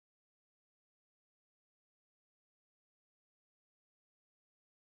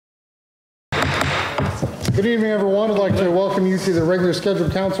Good evening, everyone. I'd like to welcome you to the regular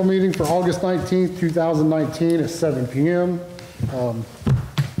scheduled council meeting for August 19th, 2019 at 7 p.m. We'll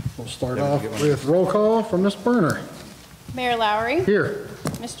start off with roll call from Ms. Berner. Mayor Lowry. Here.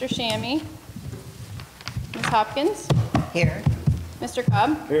 Mr. Shammy. Ms. Hopkins. Here. Mr.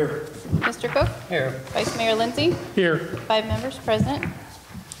 Cobb. Here. Mr. Cook. Here. Vice Mayor Lindsay. Here. 5 members present.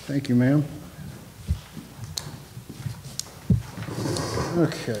 Thank you, ma'am.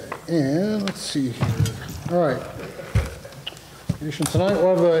 Okay, and let's see here. All right. Tonight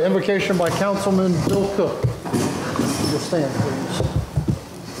we'll have an invocation by Councilman Bill Cook. You'll stand, please.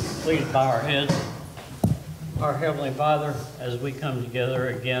 Please bow our heads. Our Heavenly Father, as we come together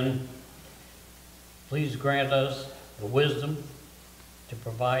again, please grant us the wisdom to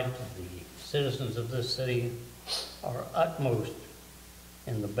provide to the citizens of this city our utmost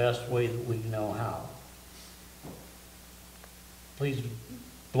in the best way that we know how. Please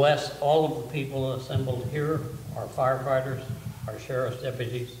bless all of the people assembled here, our firefighters, our sheriff's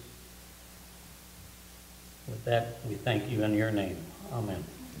deputies. With that, we thank you in your name. Amen.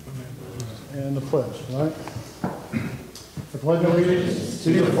 And the pledge, all right? I pledge allegiance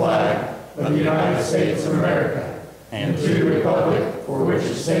to the flag of the United States of America and to the republic for which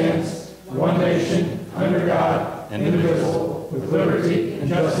it stands, one nation, under God, indivisible, with liberty and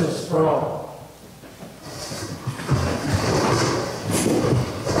justice for all.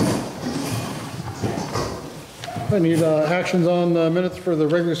 I need actions on the minutes for the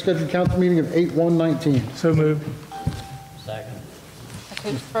regular scheduled council meeting of 8/1/19. So moved. Second.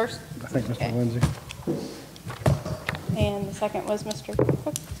 Who's first? I think Mr. Okay. Lindsay. And the second was Mr. Cook.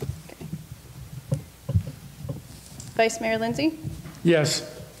 Okay. Vice Mayor Lindsay. Yes.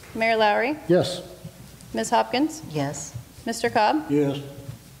 Mayor Lowry. Yes. Ms. Hopkins. Yes. Mr. Cobb. Yes.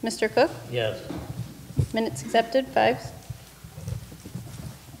 Mr. Cook. Yes. Minutes accepted,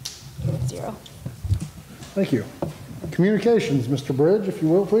 5-0. Thank you. Communications, Mr. Bridge, if you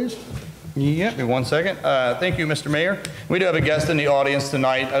will, please. Yep, give me 1 second. Thank you, Mr. Mayor. We do have a guest in the audience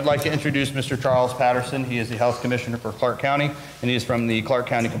tonight. I'd like to introduce Mr. Charles Patterson. He is the Health Commissioner for Clark County, and he is from the Clark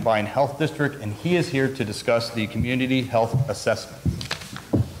County Combined Health District, and he is here to discuss the Community Health Assessment.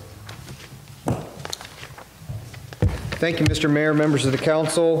 Thank you, Mr. Mayor, members of the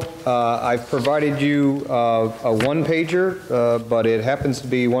council. I've provided you a one-pager, but it happens to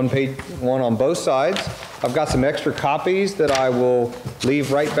be one on both sides. I've got some extra copies that I will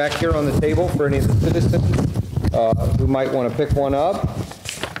leave right back here on the table for any of the citizens who might want to pick one up.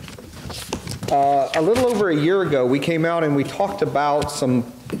 A little over a year ago, we came out and we talked about some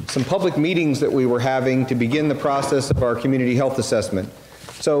public meetings that we were having to begin the process of our community health assessment.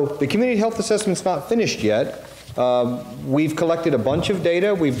 So the community health assessment's not finished yet. We've collected a bunch of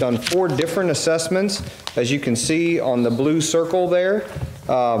data. We've done 4 different assessments, as you can see on the blue circle there.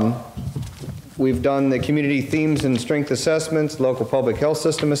 We've done the community themes and strength assessments, local public health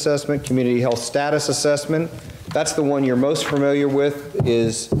system assessment, community health status assessment. That's the one you're most familiar with,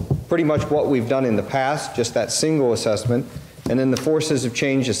 is pretty much what we've done in the past, just that single assessment. And then the forces of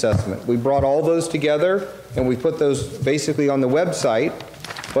change assessment. We brought all those together and we put those basically on the website.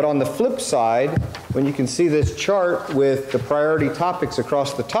 But on the flip side, when you can see this chart with the priority topics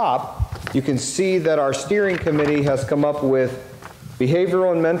across the top, you can see that our steering committee has come up with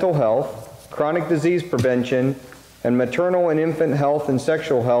behavioral and mental health, chronic disease prevention, and maternal and infant health and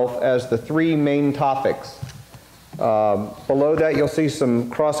sexual health as the 3 main topics. Below that, you'll see some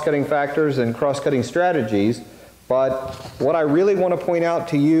cross-cutting factors and cross-cutting strategies. But what I really want to point out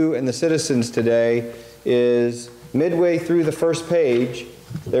to you and the citizens today is midway through the first page,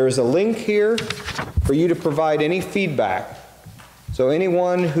 there is a link here for you to provide any feedback. So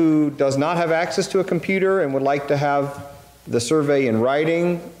anyone who does not have access to a computer and would like to have the survey in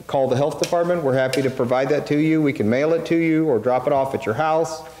writing, call the health department. We're happy to provide that to you. We can mail it to you or drop it off at your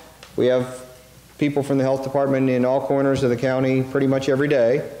house. We have people from the health department in all corners of the county pretty much every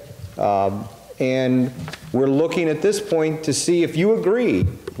day. And we're looking at this point to see if you agree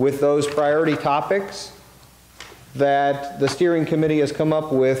with those priority topics that the steering committee has come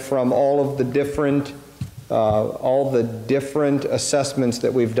up with from all the different assessments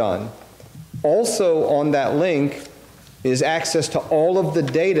that we've done. Also on that link is access to all of the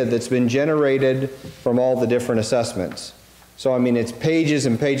data that's been generated from all the different assessments. So I mean, it's pages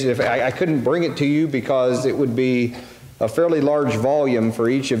and pages. I couldn't bring it to you because it would be a fairly large volume for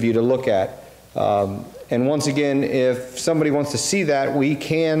each of you to look at. And once again, if somebody wants to see that, we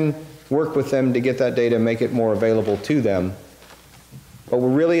can work with them to get that data and make it more available to them. But we're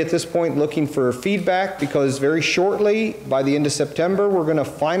really at this point looking for feedback because very shortly, by the end of September, we're going to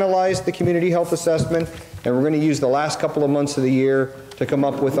finalize the community health assessment and we're going to use the last couple of months of the year to come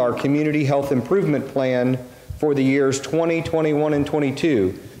up with our community health improvement plan for the years 20, 21, and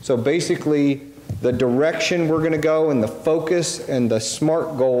 22. So basically, the direction we're going to go and the focus and the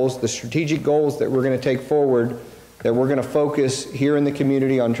SMART goals, the strategic goals that we're going to take forward, that we're going to focus here in the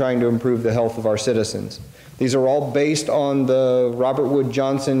community on trying to improve the health of our citizens. These are all based on the Robert Wood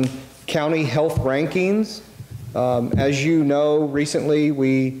Johnson County Health Rankings. As you know, recently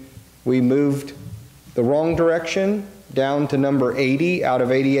we moved the wrong direction down to number 80 out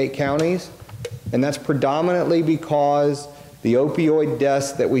of 88 counties, and that's predominantly because the opioid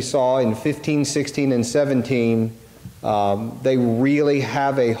deaths that we saw in 15, 16, and 17, they really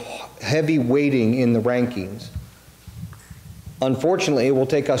have a heavy weighting in the rankings. Unfortunately, it will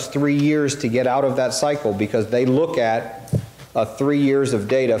take us 3 years to get out of that cycle because they look at 3 years of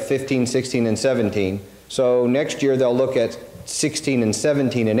data, 15, 16, and 17. So next year they'll look at 16 and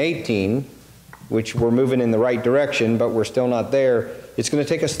 17 and 18, which we're moving in the right direction, but we're still not there. It's going to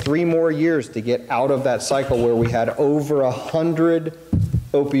take us 3 more years to get out of that cycle where we had over 100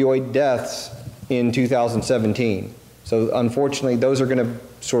 opioid deaths in 2017. So unfortunately, those are going to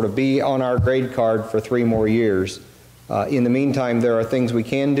sort of be on our grade card for 3 more years. In the meantime, there are things we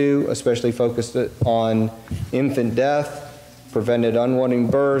can do, especially focused on infant death, prevented unwanted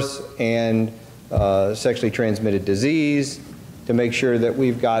births, and sexually transmitted disease, to make sure that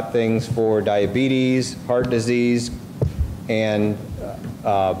we've got things for diabetes, heart disease, and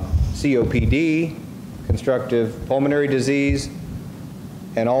COPD, constructive pulmonary disease,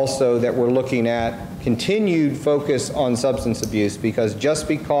 and also that we're looking at continued focus on substance abuse, because just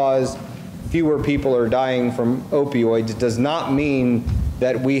because fewer people are dying from opioids does not mean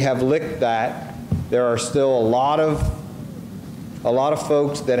that we have licked that. There are still a lot of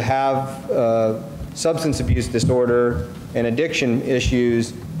folks that have substance abuse disorder and addiction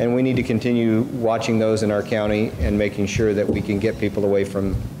issues, and we need to continue watching those in our county and making sure that we can get people away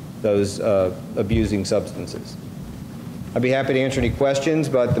from those abusing substances. I'd be happy to answer any questions,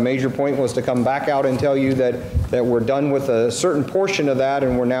 but the major point was to come back out and tell you that we're done with a certain portion of that,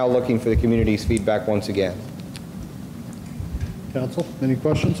 and we're now looking for the community's feedback once again. Council, any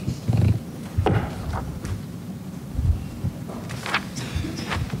questions?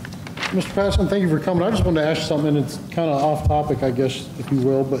 Mr. Patterson, thank you for coming. I just wanted to ask you something. It's kind of off topic, I guess, if you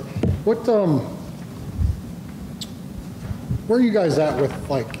will, but what, where are you guys at with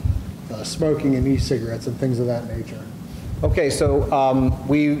like smoking and e-cigarettes and things of that nature? Okay, so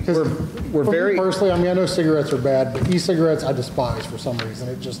we're very... Personally, I mean, I know cigarettes are bad, but e-cigarettes I despise for some reason.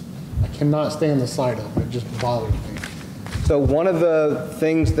 I cannot stand the sight of them. It just bothers me. So one of the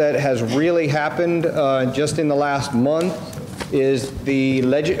things that has really happened just in the last month is the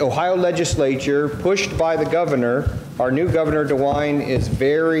Ohio legislature, pushed by the governor. Our new governor, DeWine, is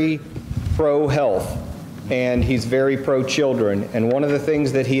very pro-health, and he's very pro-children. And one of the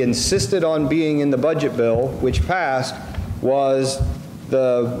things that he insisted on being in the budget bill, which passed, was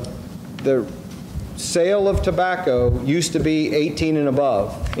the sale of tobacco used to be 18 and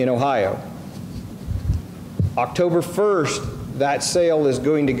above in Ohio. October 1st, that sale is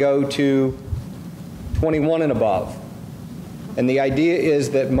going to go to 21 and above. And the idea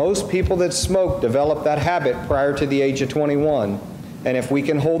is that most people that smoke develop that habit prior to the age of 21. And if we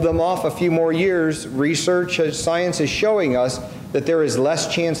can hold them off a few more years, research, science is showing us that there is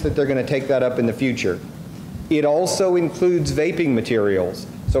less chance that they're going to take that up in the future. It also includes vaping materials.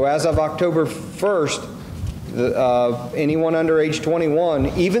 So as of October 1st, anyone under age 21,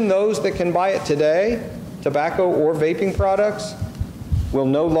 even those that can buy it today, tobacco or vaping products, will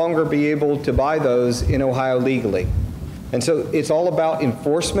no longer be able to buy those in Ohio legally. And so it's all about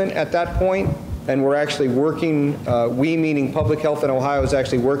enforcement at that point, and we're actually working, we meaning Public Health in Ohio is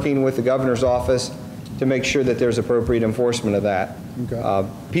actually working with the governor's office to make sure that there's appropriate enforcement of that. Okay.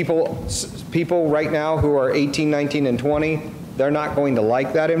 People right now who are 18, 19, and 20, they're not going to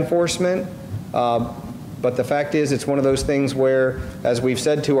like that enforcement. But the fact is, it's one of those things where, as we've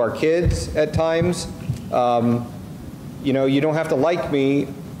said to our kids at times, you know, you don't have to like me.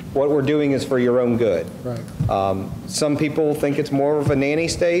 What we're doing is for your own good. Right. Some people think it's more of a nanny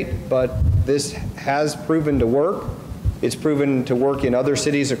state, but this has proven to work. It's proven to work in other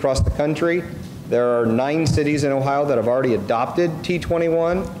cities across the country. There are 9 cities in Ohio that have already adopted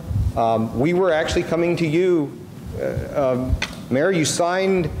T21. We were actually coming to you, Mayor, you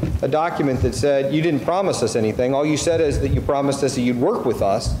signed a document that said you didn't promise us anything. All you said is that you promised us that you'd work with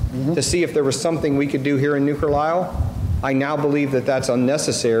us to see if there was something we could do here in New Carlisle. I now believe that that's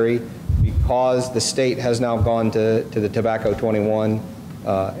unnecessary because the state has now gone to the Tobacco 21,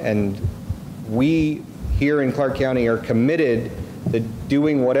 and we here in Clark County are committed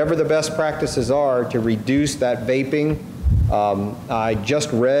doing whatever the best practices are to reduce that vaping. I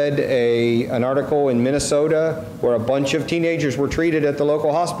just read an article in Minnesota where a bunch of teenagers were treated at the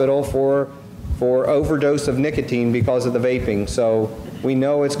local hospital for overdose of nicotine because of the vaping. So we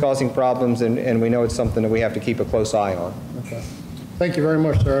know it's causing problems, and we know it's something that we have to keep a close eye on. Okay. Thank you very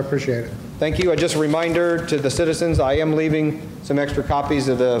much, sir. I appreciate it. Thank you. Just a reminder to the citizens, I am leaving some extra copies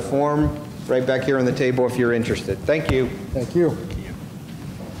of the form right back here on the table if you're interested. Thank you. Thank you.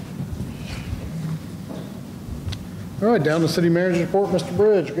 All right, down to City Manager's report. Mr.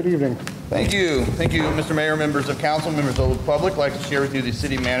 Bridge, good evening. Thank you. Thank you, Mr. Mayor, members of council, members of the public. I'd like to share with you the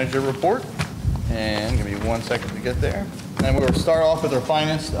city manager report. And give me 1 second to get there. And we'll start off with our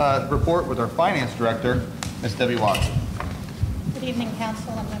finance report with our finance director, Ms. Debbie Watson. Good evening,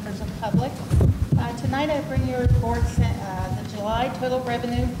 council and members of the public. Tonight I bring you reports. The July total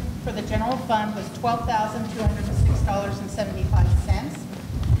revenue for the general fund was $12,206.75.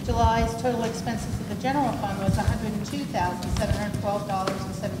 July's total expenses of the general fund was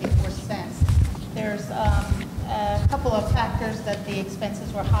 $102,712.74. There's a couple of factors that the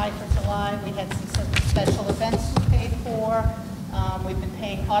expenses were high for July. We had some special events we paid for. We've been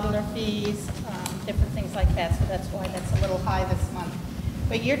paying auditor fees, different things like that, so that's why that's a little high this month.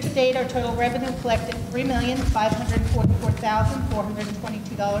 But year-to-date, our total revenue collected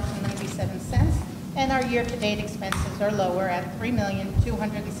 $3,544,422.97, and our year-to-date expenses are lower at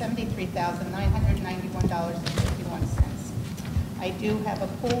 $3,273,991.51. I do have a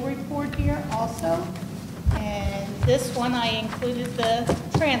pool report here also, and this one I included the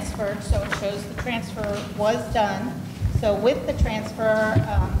transfer, so it shows the transfer was done. So with the transfer,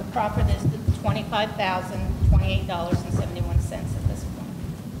 the profit is $25,028.71 at this point.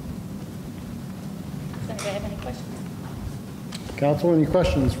 Does anybody have any questions? Council, any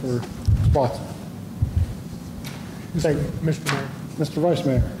questions for Watson? Thank you. Mr. Mayor. Mr. Vice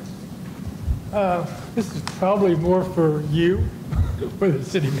Mayor. This is probably more for you, for the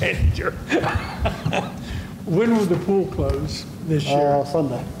city manager. When will the pool close this year?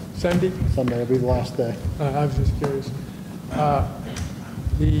 Sunday. Sunday? Sunday will be the last day. I was just curious. That's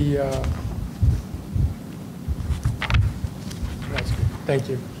good. Thank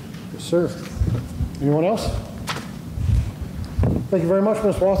you. Yes, sir. Anyone else? Thank you very much,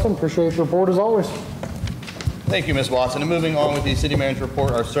 Ms. Watson. Appreciate the report as always. Thank you, Ms. Watson. And moving on with the city manager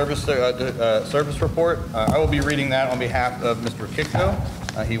report, our service report. I will be reading that on behalf of Mr. Kikko.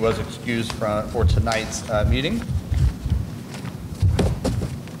 He was excused for tonight's meeting.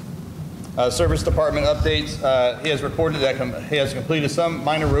 Service department updates. He has reported that he has completed some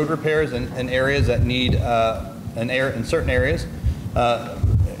minor road repairs in areas that need in certain areas.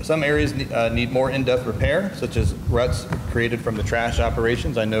 Some areas need more in-depth repair, such as ruts created from the trash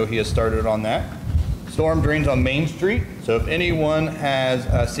operations. I know he has started on that. Storm drains on Main Street. So if anyone has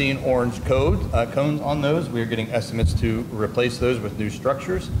seen orange cones on those, we are getting estimates to replace those with new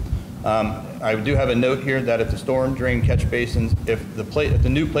structures. I do have a note here that if the storm drain catch basins, if the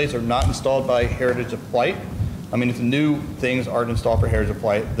new plates are not installed by Heritage of Flight, if the new things aren't installed for Heritage of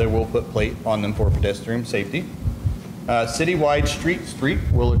Flight, they will put plate on them for pedestrian safety. Citywide street sweep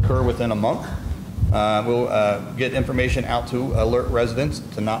will occur within a month. We'll get information out to alert residents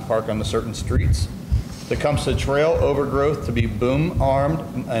to not park on the certain streets. The Tecumseh Trail overgrowth to be boom armed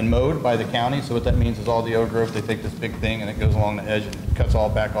and mowed by the county. So what that means is all the overgrowth, they take this big thing and it goes along the edge and cuts all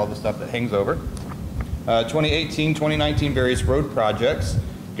back all the stuff that hangs over. 2018, 2019 various road projects.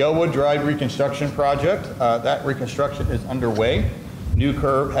 Gellwood Drive reconstruction project. That reconstruction is underway. New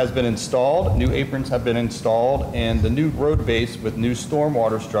curb has been installed, new aprons have been installed, and the new road base with new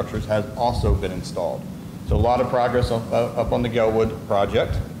stormwater structures has also been installed. So a lot of progress up on the Gellwood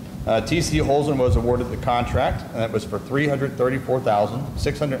project. TC Holzen was awarded the contract, and that was for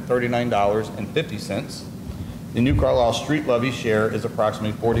 $334,639.50. The New Carlisle street levy share is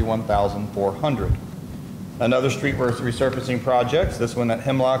approximately $41,400. Another street resurfacing projects, this one at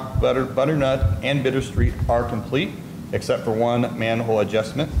Hemlock, Butternut, and Bitter Street are complete, except for one manhole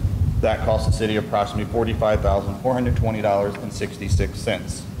adjustment. That cost the city approximately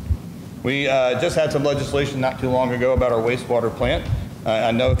 $45,420.66. We just had some legislation not too long ago about our wastewater plant.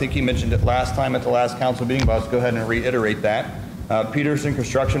 I think he mentioned it last time at the last council meeting, but I'll just go ahead and reiterate that. Peterson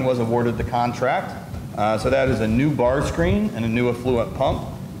Construction was awarded the contract. So that is a new bar screen and a new effluent pump.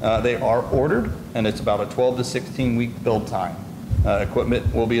 They are ordered, and it's about a 12 to 16 week build time.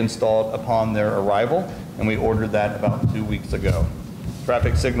 Equipment will be installed upon their arrival, and we ordered that about 2 weeks ago.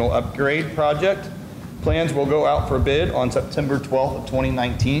 Traffic signal upgrade project. Plans will go out for bid on September 12th of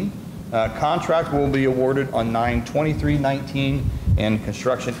 2019. Contract will be awarded on 9/23/19, and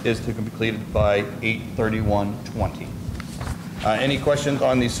construction is to be completed by 8/31/20. Any questions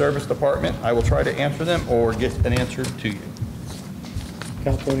on the service department? I will try to answer them or get an answer to you.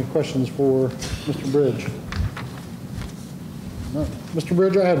 Council, any questions for Mr. Bridge? No. Mr.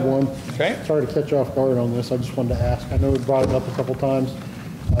 Bridge, I had one. Okay. Sorry to catch you off guard on this. I just wanted to ask. I know we brought it up a couple times.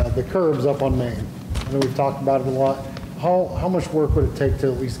 The curbs up on Main. I know we've talked about it a lot. How much work would it take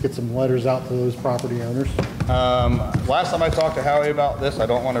to at least get some letters out to those property owners? Last time I talked to Howie about this, I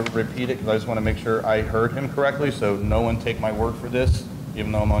don't want to repeat it because I just want to make sure I heard him correctly, so no one take my word for this,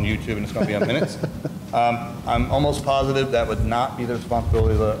 even though I'm on YouTube and it's going to be on minutes. I'm almost positive that would not be the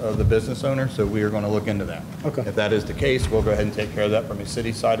responsibility of the business owner, so we are going to look into that. Okay. If that is the case, we'll go ahead and take care of that from the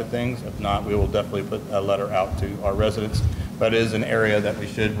city side of things. If not, we will definitely put a letter out to our residents. But it is an area that we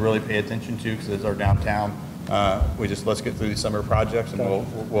should really pay attention to because it's our downtown. Let's get through these summer projects and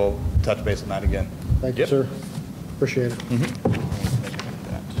we'll touch base on that again. Thank you, sir. Appreciate it.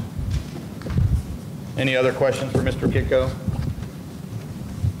 Any other questions for Mr. Kitco?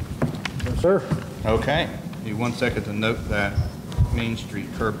 No, sir. Okay. Give me 1 second to note that Main Street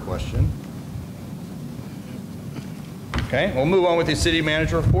curb question. Okay, we'll move on with the city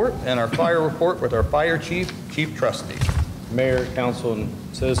manager report and our fire report with our fire chief, Chief Trustee. Mayor, council, and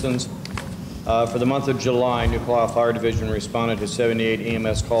citizens. For the month of July, New Carlisle Fire Division responded to 78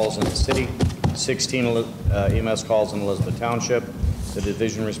 EMS calls in the city, 16 EMS calls in Elizabeth Township. The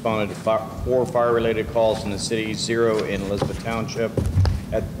division responded to 4 fire-related calls in the city, 0 in Elizabeth Township.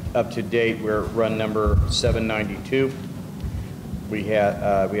 Up to date, we're at run number 792. We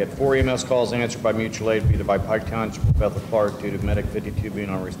had 4 EMS calls answered by mutual aid, either by Pike Township or Bethel Clark, due to Medic 52 being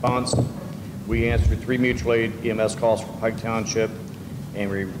on response. We answered 3 mutual aid EMS calls for Pike Township, and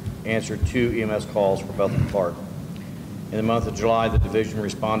we answered 2 EMS calls for Bethel Clark. In the month of July, the division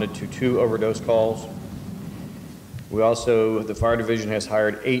responded to 2 overdose calls. The fire division has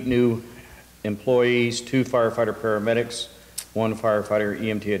hired 8 new employees, 2 firefighter paramedics, 1 firefighter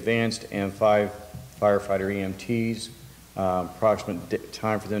EMT advanced, and 5 firefighter EMTs. Approximate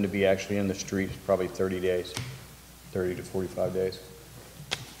time for them to be actually in the street is probably 30 days, 30 to 45 days.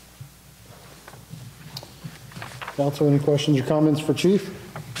 Council, any questions or comments for Chief?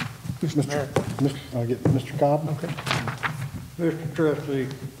 Mr. I'll get Mr. Cobb. Okay. Mr. Trustee,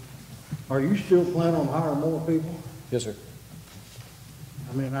 are you still planning on hiring more people? Yes, sir.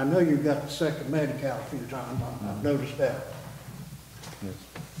 I mean, I know you've got the second Medi-Cal a few times, I've noticed that. Yes.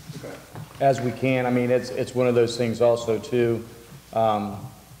 Okay. As we can. I mean, it's one of those things also too,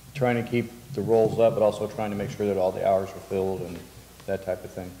 trying to keep the rolls up, but also trying to make sure that all the hours are filled and that type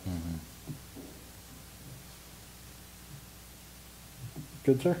of thing. Mm-hmm.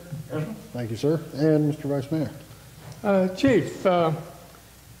 Good, sir? Yes, sir. Thank you, sir. And Mr. Vice Mayor. Chief,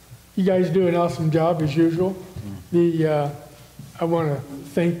 you guys do an awesome job as usual. I want to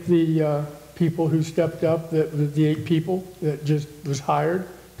thank the people who stepped up, the 8 people that just was hired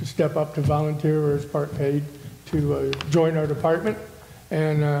to step up to volunteer or as part paid to join our department,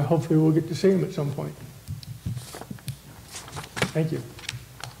 and hopefully we'll get to see them at some point. Thank you.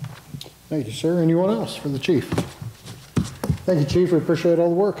 Thank you, sir. Anyone else for the chief? Thank you, Chief. We appreciate all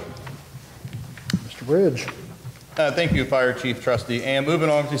the work. Mr. Bridge. Thank you, Fire Chief Trustee. And moving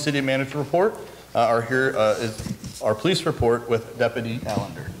on to the city manager report, is our police report with Deputy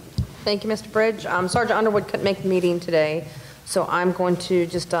Allender. Thank you, Mr. Bridge. Sergeant Underwood couldn't make the meeting today, so I'm going to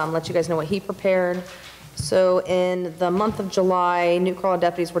just let you guys know what he prepared. So in the month of July, New Carlisle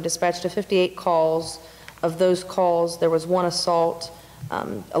deputies were dispatched to 58 calls. Of those calls, there was 1 assault,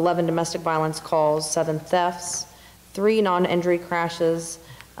 11 domestic violence calls, 7 thefts, 3 non-injury crashes.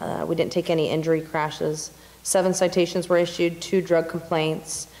 We didn't take any injury crashes. 7 citations were issued, 2 drug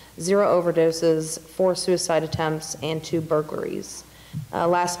complaints, 0 overdoses, 4 suicide attempts, and 2 burglaries.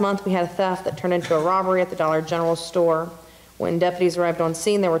 Last month, we had a theft that turned into a robbery at the Dollar General store. When deputies arrived on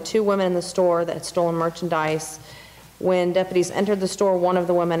scene, there were 2 women in the store that had stolen merchandise. When deputies entered the store, one of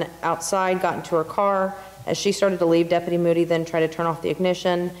the women outside got into her car. As she started to leave, Deputy Moody then tried to turn off the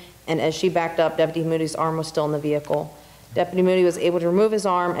ignition, and as she backed up, Deputy Moody's arm was still in the vehicle. Deputy Moody was able to remove his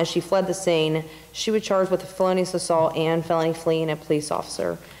arm. As she fled the scene, she was charged with a felonious assault and felony fleeing a police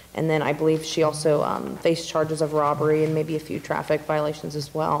officer. And then I believe she also faced charges of robbery and maybe a few traffic violations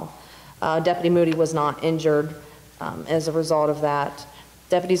as well. Deputy Moody was not injured as a result of that.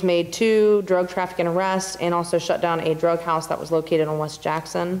 Deputies made 2 drug trafficking arrests and also shut down a drug house that was located on West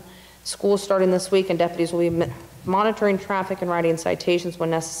Jackson. School is starting this week, and deputies will be monitoring traffic and writing citations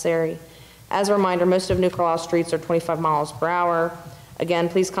when necessary. As a reminder, most of New Carlisle streets are 25 miles per hour. Again,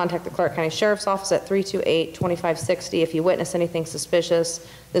 please contact the Clark County Sheriff's Office at 328-2560 if you witness anything suspicious.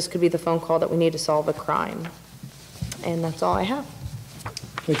 This could be the phone call that we need to solve a crime. And that's all I have.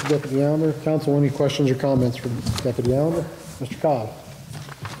 Thank you, Deputy Allender. Council, any questions or comments for Deputy Allender? Mr. Cobb.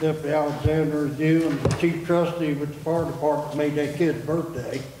 Deputy Alexander, you and the chief trustee with the fire department made that kid's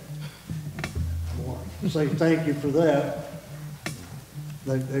birthday. I want to say thank you for that.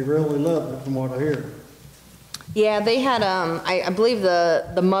 They really loved it from what I hear. Yeah, they had, I believe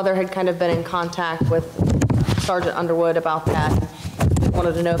the mother had kind of been in contact with Sergeant Underwood about that.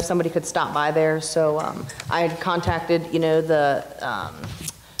 Wanted to know if somebody could stop by there, so I had contacted, you know, the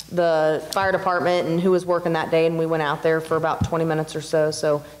fire department and who was working that day, and we went out there for about 20 minutes or so.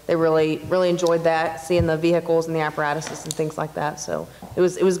 So they really enjoyed that, seeing the vehicles and the apparatuses and things like that. So it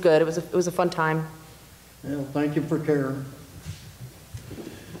was good. It was a fun time. Yeah, thank you for caring.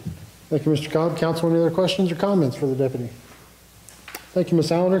 Thank you, Mr. Cobb. Council, any other questions or comments for the deputy? Thank you,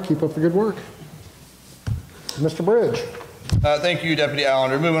 Ms. Allender. Keep up the good work. Mr. Bridge. Thank you, Deputy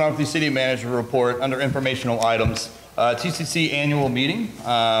Allender. Moving on to the city manager report under informational items. TCC annual meeting.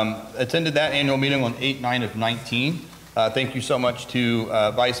 Attended that annual meeting on 8/9 of 19. Thank you so much to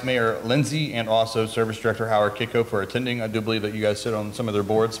Vice Mayor Lindsay and also Service Director Howard Kicko for attending. I do believe that you guys sit on some of their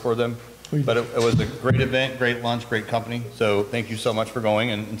boards for them. But it was a great event, great lunch, great company. So thank you so much for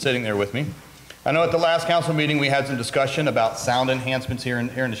going and sitting there with me. I know at the last council meeting we had some discussion about sound enhancements here in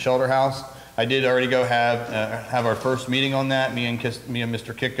the shelter house. I did already go have our first meeting on that. Me and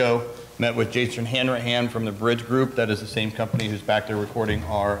Mr. Kicko met with Jason Hanrahan from the Bridge Group. That is the same company who's back there recording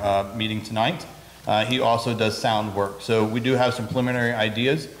our meeting tonight. He also does sound work. So we do have some preliminary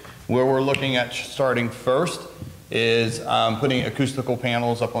ideas. Where we're looking at starting first is putting acoustical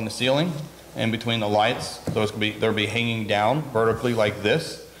panels up on the ceiling and between the lights. So they'll be hanging down vertically like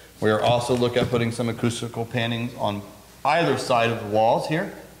this. We are also looking at putting some acoustical panels on either side of the walls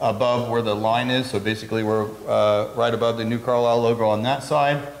here, above where the line is. So basically we're right above the New Carlisle logo on that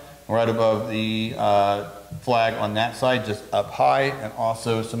side, right above the flag on that side, just up high, and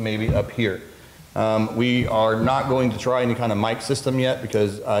also some maybe up here. We are not going to try any kind of mic system yet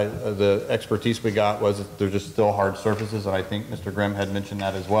because the expertise we got was that they're just still hard surfaces, and I think Mr. Grimm had mentioned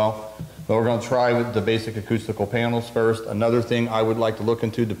that as well. But we're going to try with the basic acoustical panels first. Another thing I would like to look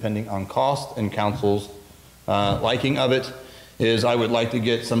into, depending on cost and council's liking of it, is I would like to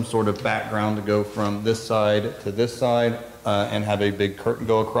get some sort of background to go from this side to this side and have a big curtain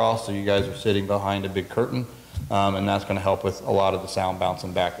go across, so you guys are sitting behind a big curtain, and that's going to help with a lot of the sound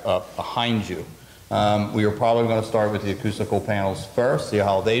bouncing back up behind you. We are probably going to start with the acoustical panels first, see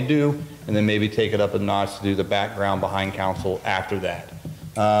how they do, and then maybe take it up a notch to do the background behind council after that.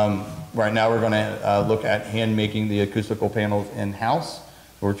 Right now we're going to look at hand making the acoustical panels in-house.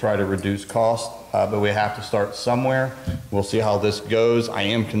 We'll try to reduce cost, but we have to start somewhere. We'll see how this goes. I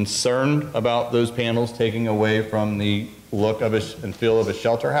am concerned about those panels taking away from the look of and feel of a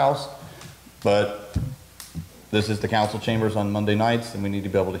shelter house, but this is the council chambers on Monday nights, and we need to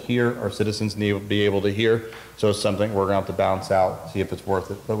be able to hear. Our citizens need to be able to hear. So it's something we're going to have to balance out, see if it's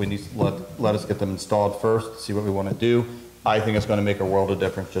worth it. But we need to let us get them installed first, see what we want to do. I think it's going to make a world of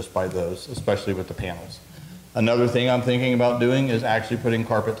difference just by those, especially with the panels. Another thing I'm thinking about doing is actually putting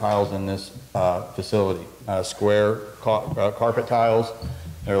carpet tiles in this facility. Square carpet tiles.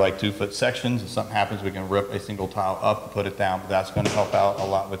 They're like 2-foot sections. If something happens, we can rip a single tile up and put it down. But that's going to help out a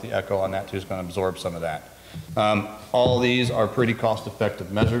lot with the echo on that too. It's going to absorb some of that. All of these are pretty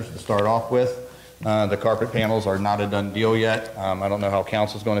cost-effective measures to start off with. The carpet panels are not a done deal yet. I don't know how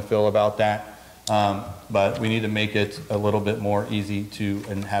council's going to feel about that. But we need to make it a little bit more easy to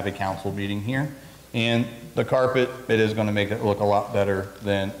have a council meeting here. And the carpet, it is going to make it look a lot better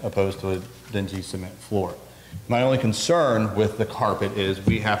than opposed to a dingy cement floor. My only concern with the carpet is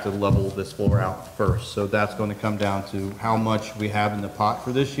we have to level this floor out first. So that's going to come down to how much we have in the pot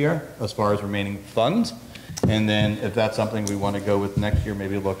for this year as far as remaining funds. And then if that's something we want to go with next year,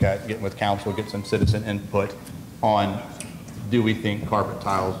 maybe look at getting with council, get some citizen input on, do we think carpet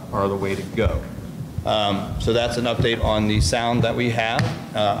tiles are the way to go? So that's an update on the sound that we have.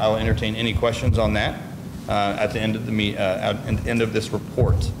 I will entertain any questions on that at the end of end of this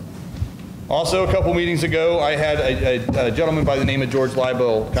report. Also, a couple meetings ago, I had a gentleman by the name of George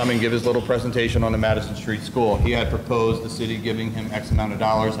Leibel come and give his little presentation on the Madison Street School. He had proposed the city giving him X amount of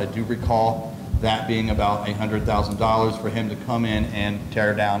dollars. I do recall that being about $100,000 for him to come in and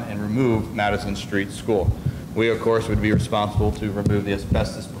tear down and remove Madison Street School. We, of course, would be responsible to remove the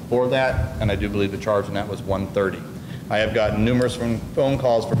asbestos before that, and I do believe the charge on that was $130,000. I have gotten numerous phone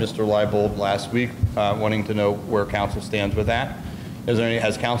calls from Mr. Leibold last week wanting to know where council stands with that.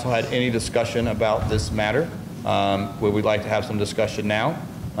 Has council had any discussion about this matter? Would we like to have some discussion now?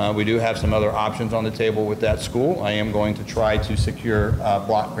 We do have some other options on the table with that school. I am going to try to secure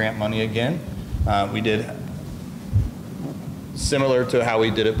block grant money again. We did similar to how we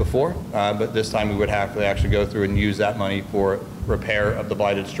did it before, but this time we would have to actually go through and use that money for repair of the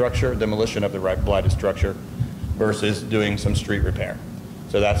blighted structure, demolition of the blighted structure, versus doing some street repair.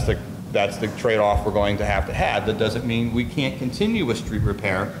 So that's the trade-off we're going to have to have. That doesn't mean we can't continue with street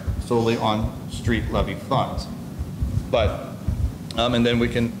repair solely on street levy funds. But, and then we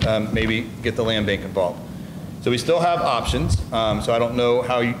can maybe get the land bank involved. So we still have options. So I don't know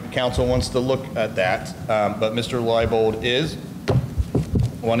how council wants to look at that, but Mr. Leibold is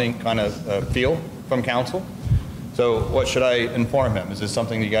wanting kind of a feel from council. So what should I inform him? Is this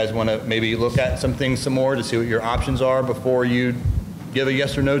something you guys want to maybe look at some things some more to see what your options are before you give a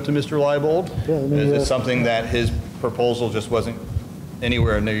yes or no to Mr. Leibold? Yeah, Is it something that his proposal just wasn't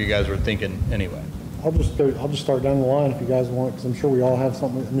anywhere near you guys were thinking anyway? I'll just start down the line if you guys want, because I'm sure we all have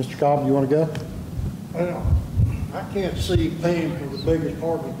something. Mr. Cobb, you want to go? Well, I can't see paying for the biggest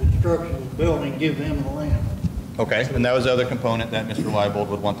part of the destruction of the building, give them the land. Okay, and that was the other component that Mr. Leibold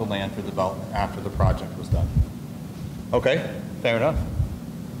would want the land for development after the project was done. Okay, fair enough.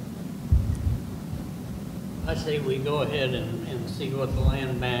 I say we go ahead and see what the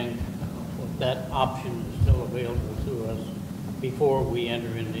land bank, what that option is still available to us before we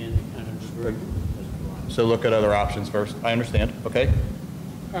enter into any kind of agreement. So look at other options first. I understand, okay?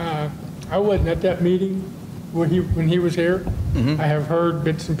 I wasn't at that meeting when he was here. I have heard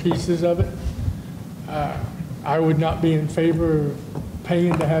bits and pieces of it. I would not be in favor of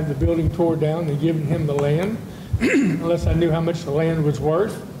paying to have the building tore down and giving him the land unless I knew how much the land was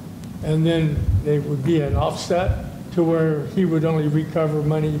worth. And then there would be an offset to where he would only recover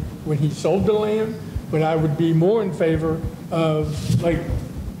money when he sold the land. But I would be more in favor of, like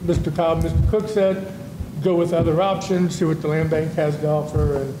Mr. Cobb, Mr. Cook said, go with other options, see what the land bank has to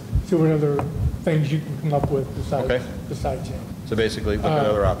offer, and see what other things you can come up with besides him. So basically, look at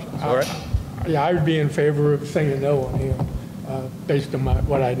other options, all right? Yeah, I would be in favor of saying no on him, based on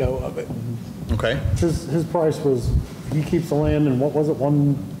what I know of it. Okay. His price was, he keeps the land, and what was it,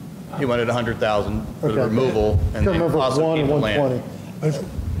 He wanted 100,000 for the Okay. removal, and then also keep the land.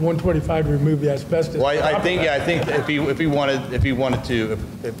 125 to remove the asbestos. Well, I think if he wanted to,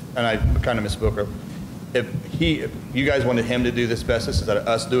 and I kind of misspoke, if you guys wanted him to do the asbestos instead of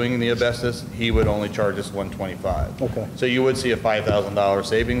us doing the asbestos, he would only charge us 125. Okay. So you would see a $5,000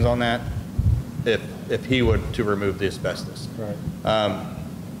 savings on that if he would to remove the asbestos. Right.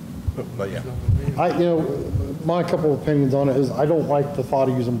 But yeah. My couple of opinions on it is I don't like the thought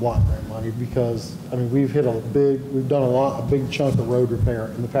of using block grant money because, I mean, we've done a big chunk of road repair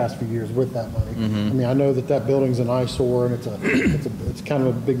in the past few years with that money. I mean, I know that building's an eyesore and it's kind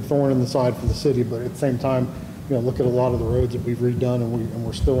of a big thorn in the side for the city, but at the same time, look at a lot of the roads that we've redone and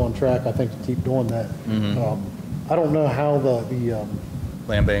we're still on track, I think, to keep doing that. I don't know how the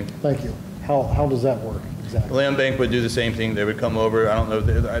Land bank. thank you. How does that work exactly? The land bank would do the same thing. They would come over, I don't know,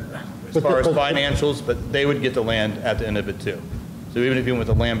 as far as financials, but they would get the land at the end of it too. So even if you went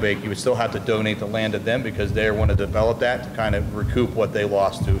with the land bank, you would still have to donate the land to them because they want to develop that to kind of recoup what they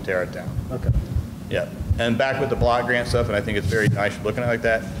lost to tear it down. Okay. Yeah. And back with the block grant stuff, and I think it's very nice you're looking at it like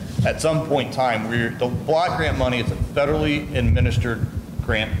that. At some point in time, the block grant money is a federally administered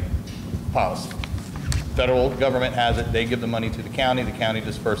grant policy. Federal government has it. They give the money to the county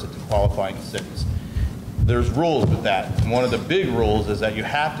disperses it to qualifying cities. There's rules with that. And one of the big rules is that you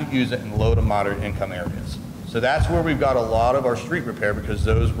have to use it in low to moderate income areas. So that's where we've got a lot of our street repair because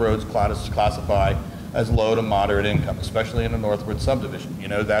those roads classify as low to moderate income, especially in the Northwood subdivision.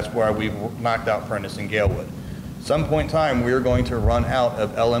 That's where we've knocked out Prentice and Galewood. At some point in time, we're going to run out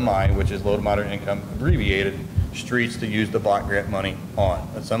of LMI, which is low to moderate income abbreviated, streets to use the block grant money on.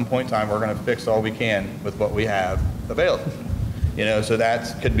 At some point in time, we're going to fix all we can with what we have available. So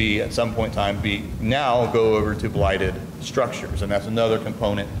that could be at some point in time now go over to blighted structures, and that's another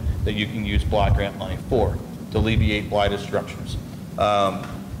component that you can use block grant money for, to alleviate blighted structures. So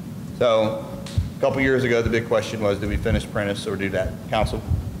a couple years ago, the big question was, do we finish Prentice or do that? Council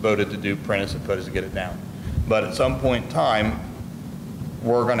voted to do Prentice and put us to get it down. But at some point in time,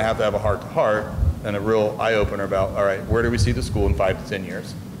 we're going to have a heart-to-heart and a real eye-opener about, all right, where do we see the school in 5 to 10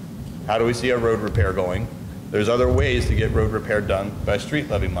 years? How do we see our road repair going? There's other ways to get road repair done by street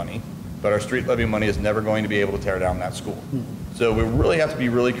levy money, but our street levy money is never going to be able to tear down that school. So we really have to be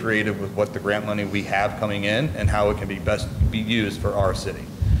really creative with what the grant money we have coming in and how it can be best be used for our city.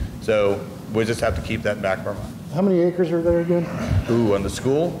 So we just have to keep that in the back of our mind. How many acres are there again? Ooh, on the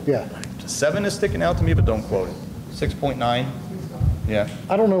school? Yeah. 7 is sticking out to me, but don't quote it. 6.9? Yeah.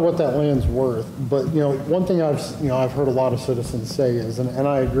 I don't know what that land's worth, but one thing I've heard a lot of citizens say is, and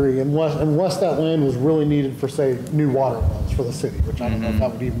I agree, unless that land was really needed for, say, new water wells, that's for the city, which I don't know if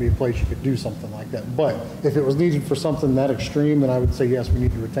that would even be a place you could do something like that. But if it was needed for something that extreme, then I would say, yes, we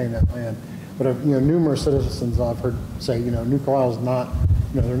need to retain that land. But, numerous citizens I've heard say, New Carlisle is not,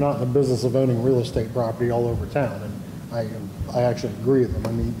 they're not in the business of owning real estate property all over town. And I actually agree with them.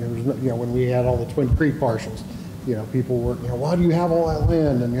 I mean, there was, when we had all the Twin Creek parcels, people were, why do you have all that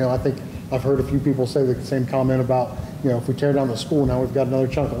land? And, I think I've heard a few people say the same comment about, if we tear down the school, now we've got another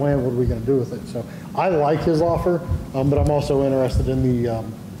chunk of land, what are we going to do with it? So I like his offer, but I'm also interested in the,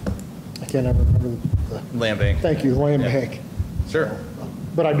 I can't ever remember the. Land bank. Thank you, the land bank. Sure.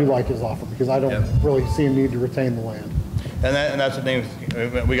 But I do like his offer because I don't really see a need to retain the land. And that's the thing,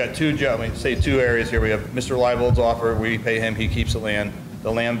 we got two areas here. We have Mr. Leibold's offer, we pay him, he keeps the land.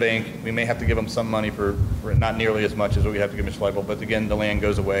 The land bank, we may have to give him some money for not nearly as much as what we have to give Mr. Leibold, but again, the land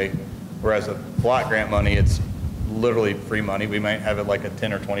goes away. Whereas the block grant money, it's literally free money. We might have it like a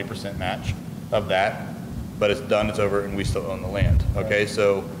 10 or 20% match of that, but it's done, it's over, and we still own the land, okay?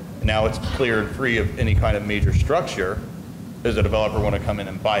 So now it's clear and free of any kind of major structure. Does a developer want to come in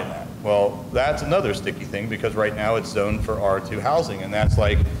and buy that? Well, that's another sticky thing because right now it's zoned for R2 housing, and that's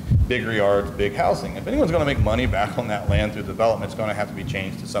like bigger yards, big housing. If anyone's going to make money back on that land through development, it's going to have to be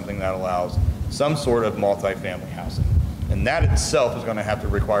changed to something that allows some sort of multifamily housing. And that itself is going to have to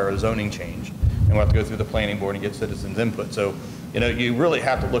require a zoning change, and we'll have to go through the planning board and get citizens' input. So, you really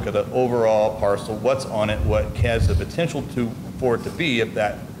have to look at the overall parcel, what's on it, what has the potential for it to be if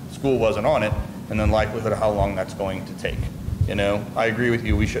that school wasn't on it, and then likelihood of how long that's going to take. I agree with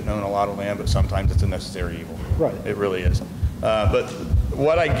you, we shouldn't own a lot of land, but sometimes it's a necessary evil. Right. It really is. But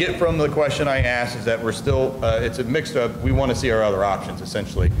what I get from the question I asked is that we're still, it's a mixed up, we want to see our other options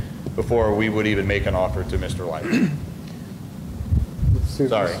essentially before we would even make an offer to Mr. Leibold.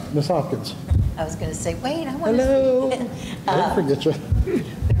 Sorry. Ms. Hopkins. I was going to say, wait, I want to. Hello. I didn't forget you.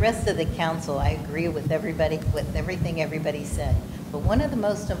 The rest of the council, I agree with everybody, with everything everybody said. But one of the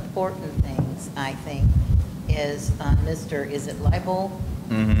most important things, I think, is Mr. Is it Leibold?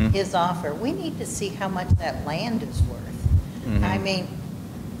 His offer. We need to see how much that land is worth. I mean,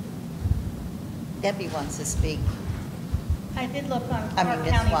 Debbie wants to speak. I did look on Clark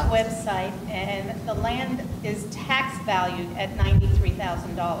County's website, and the land is tax valued at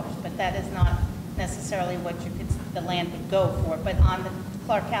 $93,000, but that is not necessarily what the land would go for. But on the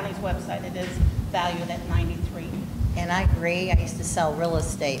Clark County's website, it is valued at $93,000. And I agree. I used to sell real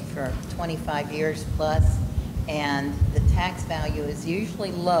estate for 25 years plus, and the tax value is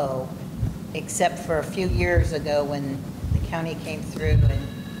usually low, except for a few years ago when the county came through and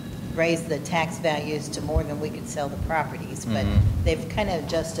raised the tax values to more than we could sell the properties, but they've kind of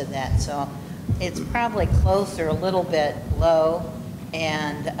adjusted that. So it's probably closer, a little bit low,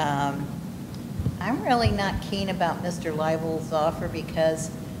 and I'm really not keen about Mr. Leibold's offer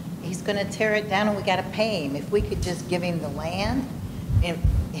because he's going to tear it down and we got to pay him. If we could just give him the land and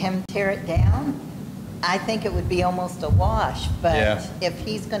him tear it down, I think it would be almost a wash. But if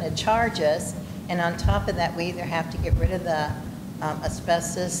he's going to charge us, and on top of that, we either have to get rid of the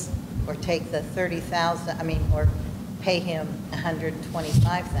asbestos or take the $30,000, or pay him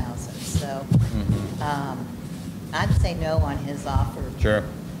 $125,000. So I'd say no on his offer. Sure.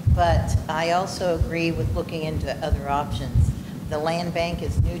 But I also agree with looking into other options. The land bank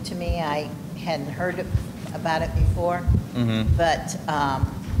is new to me. I hadn't heard about it before. But I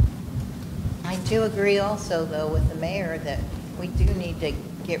do agree also, though, with the mayor that we do need to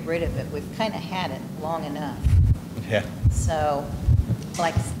get rid of it. We've kind of had it long enough. Yeah. So,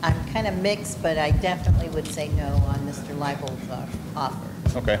 I'm kind of mixed, but I definitely would say no on Mr. Leibold's offer.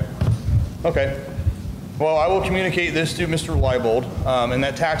 Okay. Well, I will communicate this to Mr. Leibold, and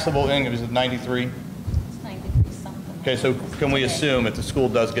that taxable income is 93. It's 93 something. Okay, so can we assume if the school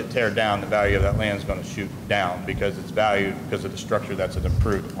does get teared down, the value of that land is going to shoot down because it's valued because of the structure that's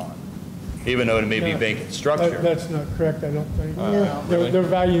improved upon, even though it may be vacant structure? That's not correct, I don't think. Really? They're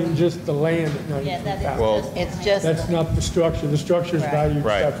valuing just the land at $93,000. It's just. That's not the structure. The structure is valued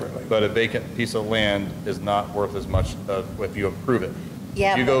Right, separately. but a vacant piece of land is not worth as much if you improve it.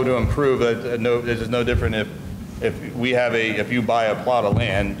 Yeah, If you go to improve it, it's no different if you buy a plot of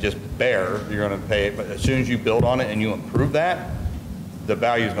land just bare, you're going to pay it, but as soon as you build on it and you improve that, the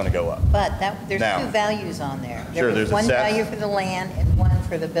value is going to go up. But there's Now. two values on there. Sure, There there's was a one set. value for the land and one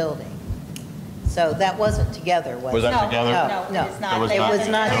for the building. So that wasn't together, was it? Was that No, together? no, it is not. It was They not- have It was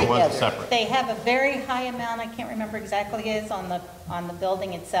not so it was together. separate. They have a very high amount, I can't remember exactly what it is, on the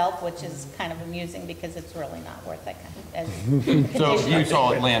building itself, which is kind of amusing because it's really not worth that kind of. So you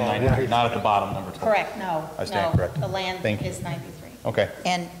saw it land 93, not at the bottom, number 12. Correct, no. I stand no, corrected. The land Thank you. is 93. Okay.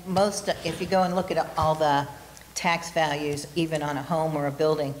 And if you go and look at all the tax values, even on a home or a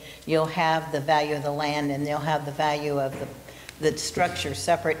building. You'll have the value of the land, and they'll have the value of the structure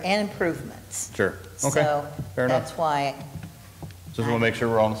separate and improvements. Sure. Okay. So Fair enough. that's why, Just want to make sure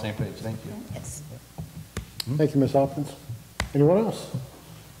we're all on the same page. Thank you. yes. Thank you, Ms. Hopkins. Anyone else?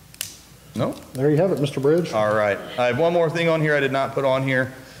 No? There you have it, Mr. Bridge. All right. I have one more thing on here I did not put on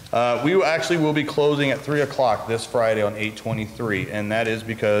here. We actually will be closing at 3 o'clock this Friday on 8/23, and that is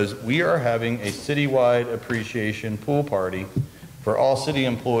because we are having a citywide appreciation pool party for all city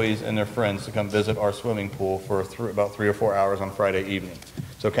employees and their friends to come visit our swimming pool for about 3 or 4 hours on Friday evening.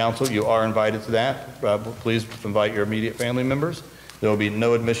 So council, you are invited to that. Please invite your immediate family members. There will be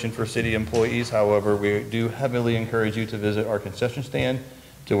no admission for city employees. However, we do heavily encourage you to visit our concession stand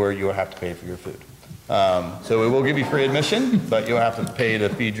to where you will have to pay for your food. So we will give you free admission, but you'll have to pay to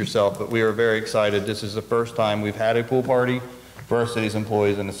feed yourself. But we are very excited. This is the first time we've had a pool party for our city's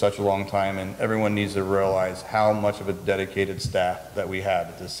employees in such a long time, and everyone needs to realize how much of a dedicated staff that we have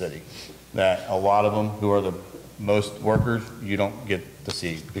at this city. That a lot of them who are the most workers, you don't get to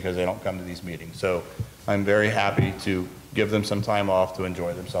see because they don't come to these meetings. So I'm very happy to give them some time off to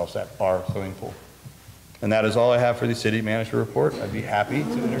enjoy themselves at our swimming pool. And that is all I have for the city manager report. I'd be happy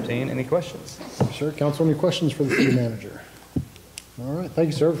to entertain any questions. Sure. Council, any questions for the city manager? All right. Thank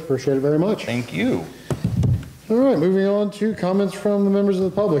you, sir. Appreciate it very much. Thank you. All right. Moving on to comments from the members of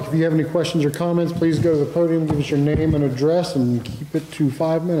the public. If you have any questions or comments, please go to the podium, give us your name and address, and keep it to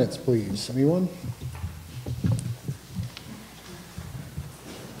 5 minutes, please. Anyone?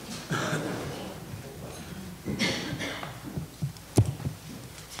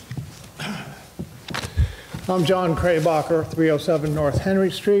 I'm John Kraybacher, 307 North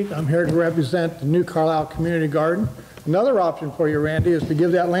Henry Street. I'm here to represent the New Carlisle Community Garden. Another option for you, Randy, is to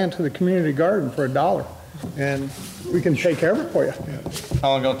give that land to the community garden for $1, and we can take care of it for you. How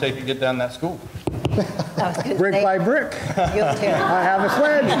long will it take to get down that school? Brick by brick. I have a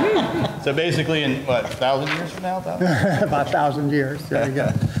sled. So basically in, what, 1,000 years from now? About 1,000 years. There you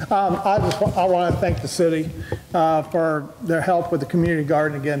go. I want to thank the city for their help with the community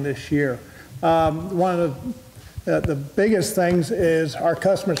garden again this year. One of the biggest things is our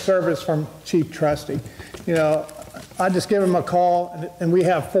customer service from Chief Trusty. You know, I just give him a call, and we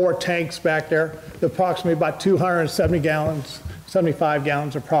have 4 tanks back there, approximately about 270 gallons, 75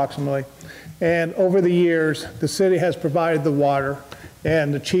 gallons approximately. And over the years, the city has provided the water,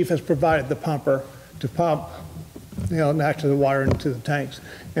 and the chief has provided the pumper to pump, you know, naturally the water into the tanks.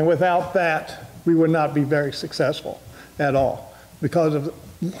 And without that, we would not be very successful at all because of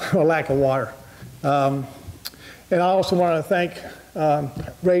a lack of water. And I also want to thank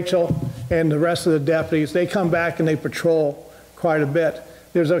Rachel and the rest of the deputies. They come back and they patrol quite a bit.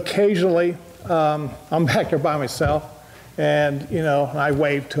 There's occasionally, I'm back there by myself, and, you know, I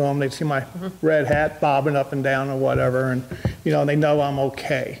wave to them. They see my red hat bobbing up and down or whatever, and, you know, they know I'm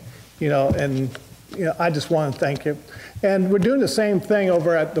okay, you know, and, you know, I just want to thank you. And we're doing the same thing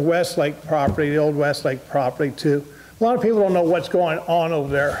over at the Westlake property, the old Westlake property, too. A lot of people don't know what's going on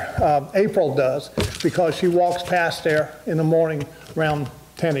over there. April does, because she walks past there in the morning around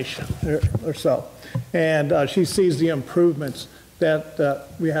 10-ish or so. And she sees the improvements that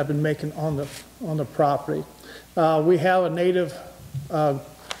we have been making on the property. We have a native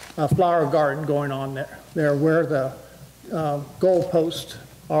flower garden going on there where the goalposts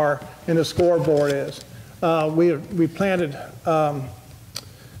are and the scoreboard is. We planted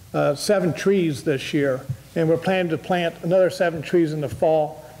 7 trees this year, and we're planning to plant another 7 trees in the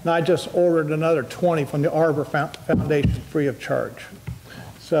fall. And I just ordered another 20 from the Arbor Foundation free of charge.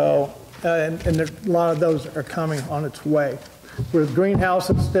 So, and a lot of those are coming on its way. With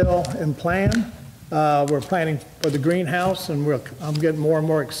greenhouses still in plan, we're planning for the greenhouse, and I'm getting more and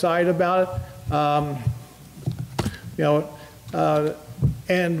more excited about it. You know,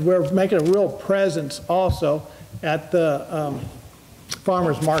 and we're making a real presence also at the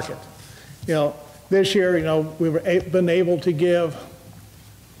farmers market. You know, this year, you know, we've been able to give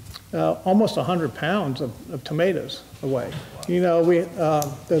almost 100 pounds of tomatoes away. You know,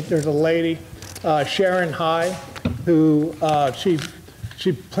 there's a lady, Sharon High, who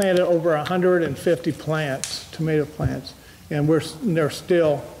she planted over 150 plants, tomato plants, and they're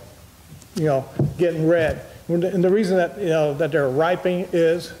still, you know, getting red. And the reason that, you know, that they're ripening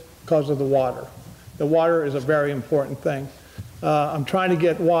is because of the water. The water is a very important thing. I'm trying to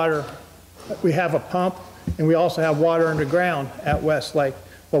get water. We have a pump, and we also have water underground at Westlake,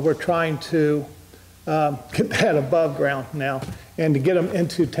 but we're trying to get that above ground now and to get them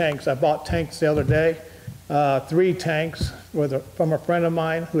into tanks. I bought tanks the other day, 3 tanks from a friend of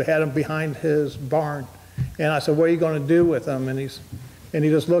mine who had them behind his barn. And I said, what are you going to do with them? And he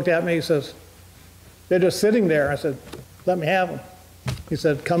just looked at me, he says, they're just sitting there. I said, let me have them. He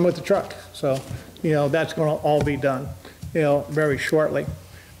said, come with the truck. So, that's going to all be done, very shortly.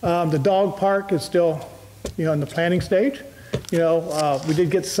 The dog park is still, in the planning stage. We did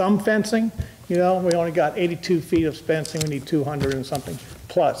get some fencing. We only got 82 feet of fencing. We need 200 and something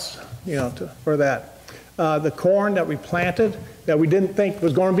plus, for that. The corn that we planted that we didn't think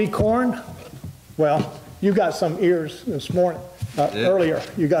was going to be corn, well, you got some ears this morning, earlier.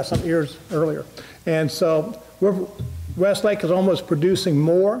 You got some ears earlier. And so Westlake is almost producing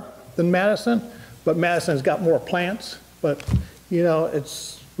more than Madison, but Madison's got more plants. But,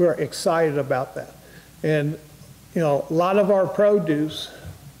 we're excited about that. And, a lot of our produce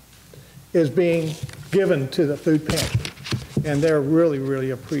is being given to the food pantry, and they're really,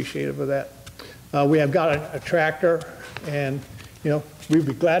 really appreciative of that. We have got a tractor, and, we'd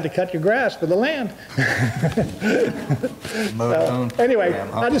be glad to cut your grass for the land. Anyway,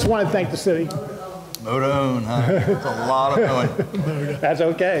 I just want to thank the city. Mow to own, huh? That's a lot of mowing. That's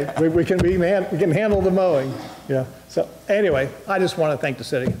okay. We can handle the mowing. So anyway, I just want to thank the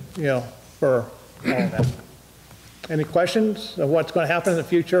city, for all of that. Any questions of what's going to happen in the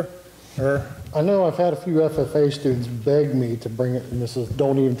future? Or I know I've had a few FFA students beg me to bring it, and this is,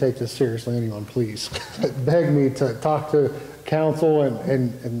 don't even take this seriously, anyone, please. Beg me to talk to council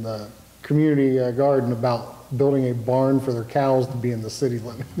and the community garden about building a barn for their cows to be in the city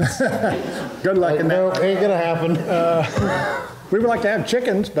limits. Good luck in that. No, ain't gonna happen. We would like to have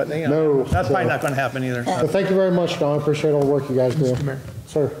chickens, but no, that's probably not going to happen either. But thank you very much, Don. I appreciate all the work you guys do. Mr. Mayor.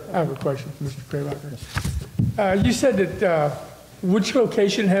 Sir. I have a question for Mr. Kraybacker. You said that which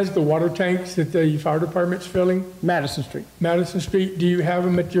location has the water tanks that the fire department's filling? Madison Street. Madison Street. Do you have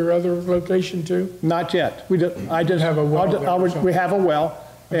them at your other location too? Not yet. I just have a well. We have a well,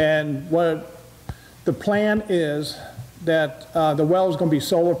 and the plan is that the well is going to be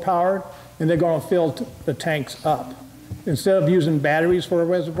solar powered, and they're going to fill the tanks up. Instead of using batteries for a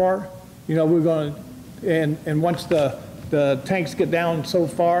reservoir, we're going to, and once the tanks get down so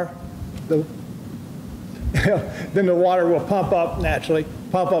far, then the water will pump up naturally,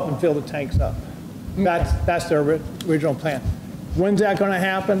 and fill the tanks up. That's their original plan. When's that going to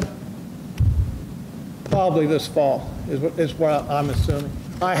happen? Probably this fall is what I'm assuming.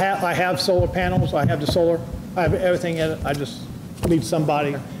 I have solar panels. I have the solar. I have everything in it. I just need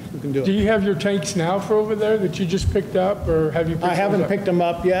somebody who can do it. Do you have your tanks now for over there that you just picked up, or have you? I haven't picked them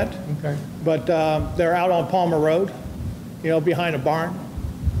up yet. Okay. But they're out on Palmer Road, behind a barn,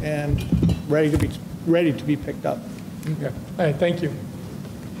 and ready to be picked up. Okay. All right. Thank you.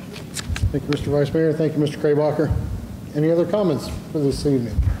 Thank you, Mr. Vice Mayor. Thank you, Mr. Kraybacher. Any other comments for this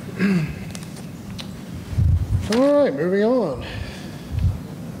evening? All right, moving on.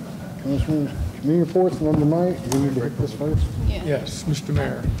 Commissioner, community reports, number 9. Do we need to hit this first? Yeah. Yes, Mr.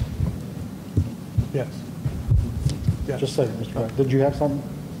 Mayor. Yes. Just a second, Mr. Vice. Did you have something?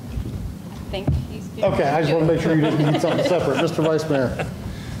 I think he's good. Okay, I just want to make sure you didn't need something separate. Mr. Vice Mayor.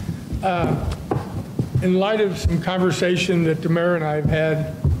 In light of some conversation that the mayor and I have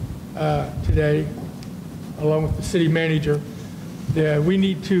had today, along with the city manager, that we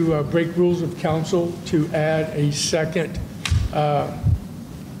need to break rules of council to add a second,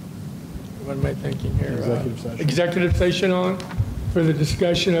 what am I thinking here? Executive session. Executive session on for the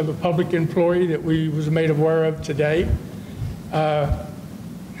discussion of a public employee that we was made aware of today.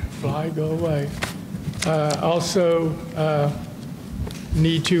 Fly, go away. Also,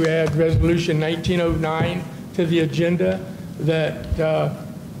 need to add resolution 1909 to the agenda that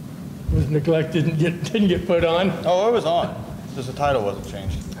was neglected and didn't get put on. Oh, it was on. Just the title wasn't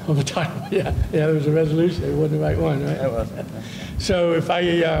changed. Oh, the title, yeah, there was a resolution. It wasn't the right one, right? It was. So if so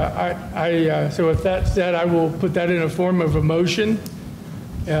with that said, I will put that in a form of a motion.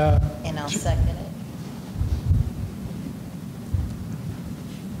 And I'll second it.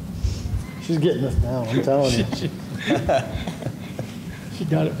 She's getting us down, I'm telling you. She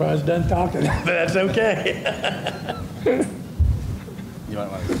got it before I was done talking, but that's okay. You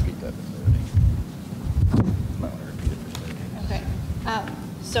might want to repeat that. Okay.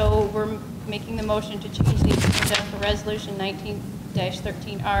 So we're making the motion to change the agenda for resolution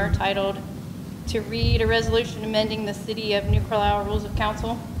 19-13R titled to read a resolution amending the City of New Carlisle Rules of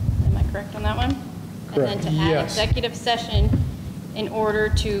Council. Am I correct on that one? Correct. And then to add Yes. executive session in order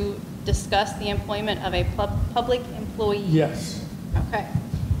to discuss the employment of a public employee. Yes. Okay.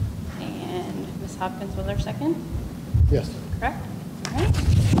 And Ms. Hopkins was our second? Yes. Correct? All right.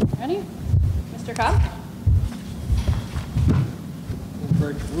 Ready? Mr. Cobb?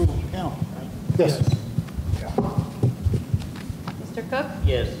 Break the rules of council, right? Yes. Mr. Cook?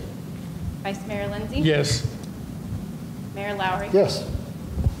 Yes. Vice Mayor Lindsay? Yes. Mayor Lowry? Yes.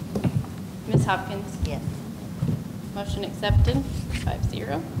 Ms. Hopkins? Yes. Motion accepted,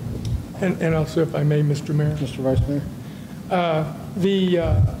 5-0. And also, if I may, Mr. Mayor. Mr. Vice Mayor?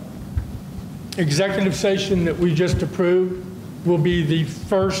 The executive session that we just approved will be the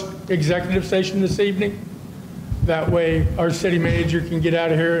first executive session this evening. That way, our city manager can get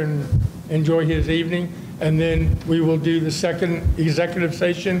out of here and enjoy his evening. And then we will do the second executive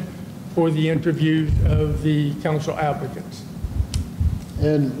session for the interviews of the council applicants.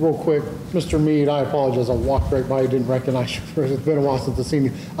 And real quick, Mr. Mead, I apologize, I walked right by you, didn't recognize you. It's been a while since I've seen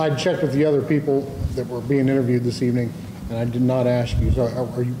you. I checked with the other people that were being interviewed this evening, and I did not ask you. So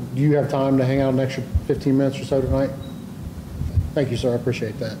do you have time to hang out an extra 15 minutes or so tonight? Thank you, sir, I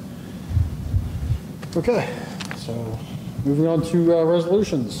appreciate that. Okay, so moving on to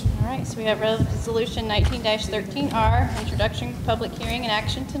resolutions. All right, so we have Resolution 19-13R, introduction, public hearing, and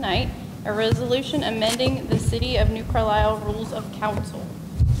action tonight. A resolution amending the City of New Carlisle Rules of Council.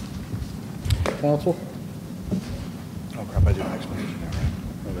 Council? Oh crap, I do an explanation there, right?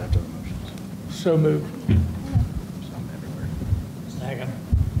 Maybe I have to have motions. So moved. Some everywhere. Second.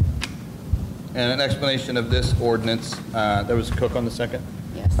 And an explanation of this ordinance, there was Cook on the second.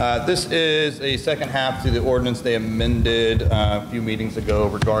 Yes. This is a second half to the ordinance they amended a few meetings ago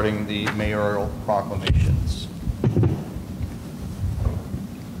regarding the mayoral proclamations.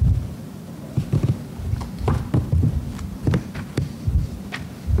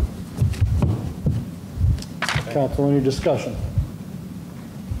 Council, any discussion?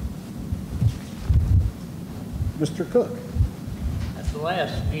 Mr. Cook? At the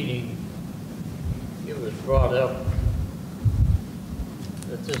last meeting, it was brought up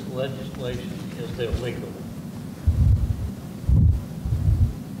that this legislation is illegal.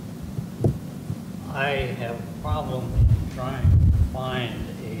 I have a problem in trying to find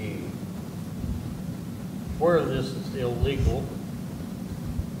where this is illegal.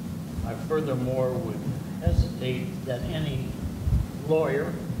 I furthermore would hesitate that any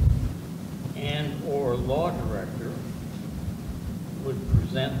lawyer and/or law director would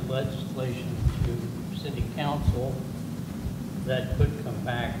present legislation to city council that could come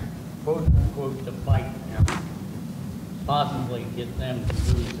back, quote unquote, to bite them, possibly get them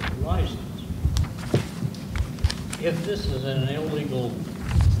to lose their license. If this is an illegal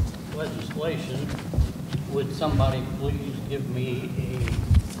legislation, would somebody please give me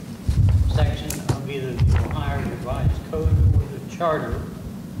a section of either the Ohio Revised Code or the Charter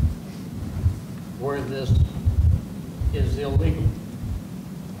where this is illegal?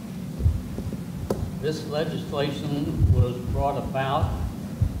 This legislation was brought about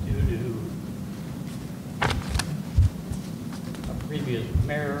due to a previous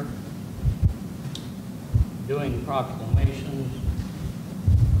mayor doing proclamations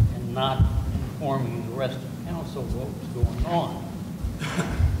and not informing the rest of council what was going on.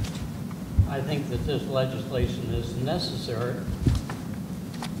 I think that this legislation is necessary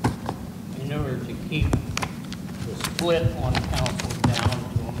in order to keep the split on council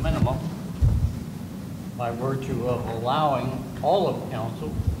down to a minimum by virtue of allowing all of council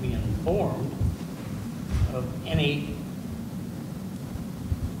to be informed of any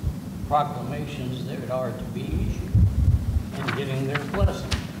proclamations that are to be issued and getting their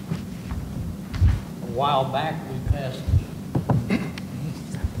blessing. A while back, we passed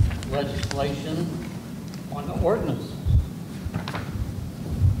legislation on the ordinances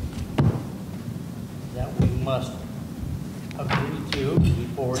that we must agree to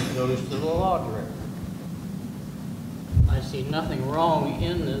before it goes to the law director. I see nothing wrong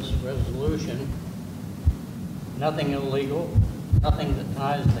in this resolution, nothing illegal, nothing that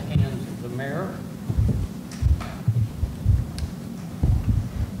ties the hands of the mayor.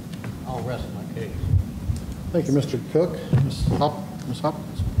 I'll rest my case. Thank you, Mr. Cook. Ms. Hopkins?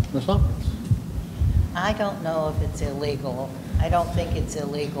 Ms. Hopkins? I don't know if it's illegal. I don't think it's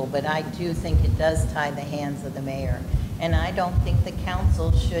illegal, but I do think it does tie the hands of the mayor. And I don't think the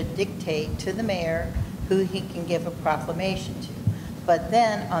council should dictate to the mayor who he can give a proclamation to. But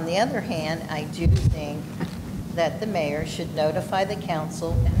then, on the other hand, I do think that the mayor should notify the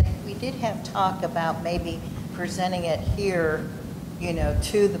council, and we did have talk about maybe presenting it here, you know,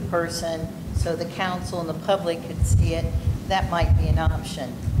 to the person so the council and the public could see it. That might be an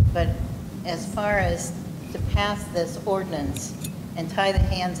option. But as far as to pass this ordinance and tie the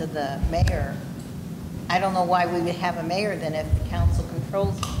hands of the mayor, I don't know why we would have a mayor then if the council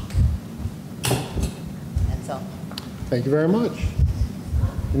controls it. That's all. Thank you very much.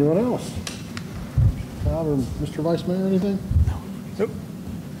 Anyone else? Todd or Mr. Vice Mayor, anything? Nope.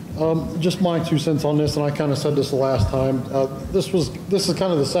 Just my 2 cents on this, and I kind of said this the last time. This is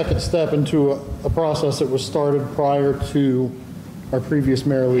kind of the second step into a process that was started prior to our previous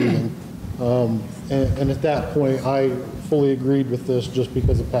mayor leaving. And at that point, I fully agreed with this just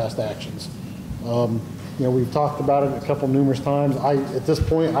because of past actions. You know, we've talked about it a couple numerous times. At this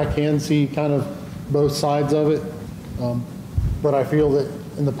point, I can see kind of both sides of it. But I feel that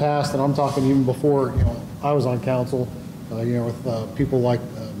in the past, and I'm talking even before, you know, I was on council, you know, with people like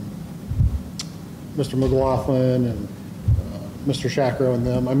Mr. McLaughlin and Mr. Shacro and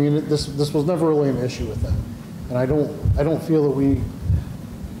them. I mean, this was never really an issue with them. And I don't feel that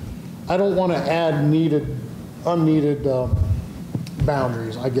I don't want to add unneeded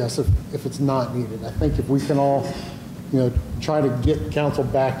boundaries, I guess, if it's not needed. I think if we can all, you know, try to get council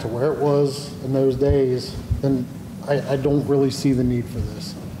back to where it was in those days, then I don't really see the need for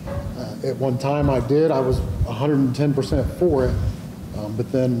this. At one time I did, I was 110% for it,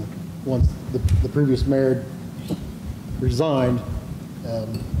 but then once the previous mayor resigned,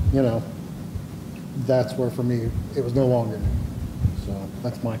 you know, that's where for me, it was no longer needed. So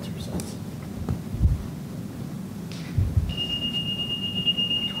that's my 2 cents.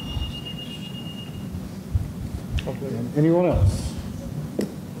 Anyone else?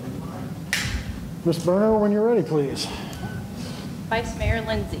 Ms. Berner, when you're ready, please. Vice Mayor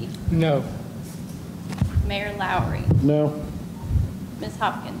Lindsay. No. Mayor Lowry. No. Ms.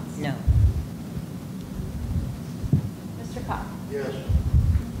 Hopkins. No. Mr. Cobb. Yes.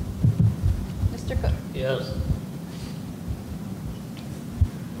 Mr. Cook. Yes.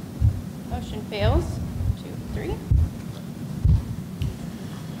 Motion fails. 2, 3.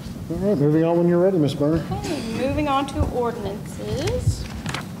 All right, moving on when you're ready, Ms. Berner. Okay, moving on to ordinances.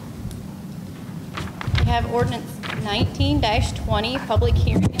 We have ordinance 19-20, public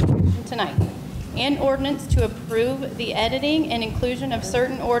hearing and action tonight. An ordinance to approve the editing and inclusion of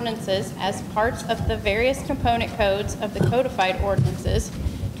certain ordinances as parts of the various component codes of the codified ordinances,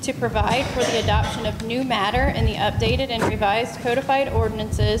 to provide for the adoption of new matter in the updated and revised codified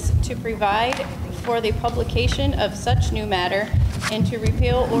ordinances, to provide for the publication of such new matter, and to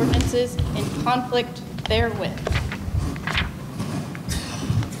repeal ordinances in conflict therewith.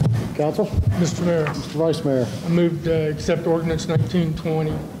 Council? Mr. Mayor, Mr. Vice Mayor. I moved to accept ordinance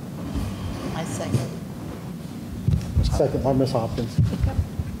 1920. I second. Second by Ms. Hopkins.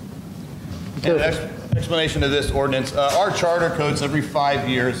 And explanation of this ordinance, our charter codes, every 5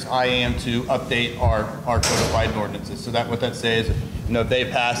 years, I am to update our codified ordinances. So that what that says, you know, if they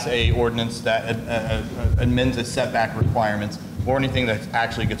pass a ordinance that amends the setback requirements or anything that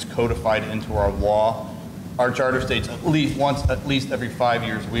actually gets codified into our law, our charter states at least every 5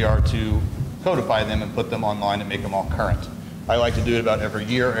 years, we are to codify them and put them online and make them all current. I like to do it about every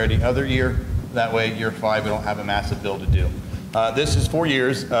year or every other year. That way, year 5, we don't have a massive bill to do. This is 4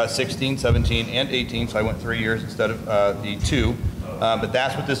 years, 16, 17, and 18, so I went 3 years instead of the 2. But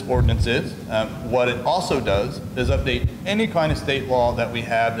that's what this ordinance is. What it also does is update any kind of state law that we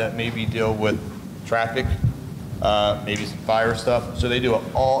have that maybe deal with traffic, maybe some fire stuff. So they do an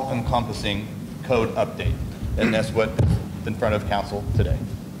all-encompassing code update, and that's what is in front of council today.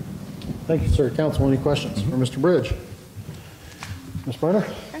 Thank you, sir. Council, any questions for Mr. Bridge? Ms. Berner?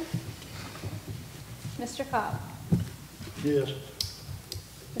 Mr. Cobb. Yes.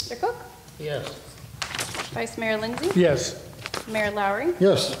 Mr. Cook. Yes. Vice Mayor Lindsay. Yes. Mayor Lowry.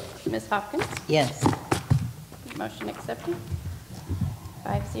 Yes. Ms. Hopkins. Yes. Motion accepted.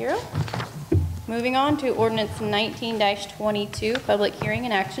 5-0. Moving on to ordinance 19-22, public hearing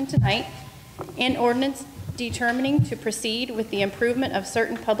and action tonight. An ordinance determining to proceed with the improvement of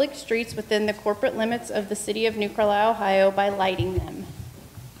certain public streets within the corporate limits of the city of New Carlisle, Ohio by lighting them.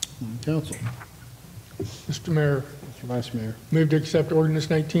 Council. Mr. Mayor, Mr. Vice Mayor. move to accept ordinance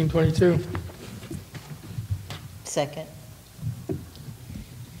 1922. Second.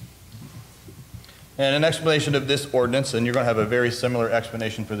 And an explanation of this ordinance, and you're going to have a very similar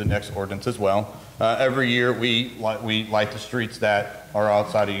explanation for the next ordinance as well. Every year we light the streets that are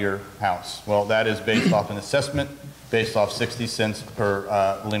outside of your house. Well, that is based off an assessment, based off 60 cents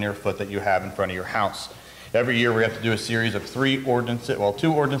per linear foot that you have in front of your house. Every year we have to do a series of 3 ordinances, well,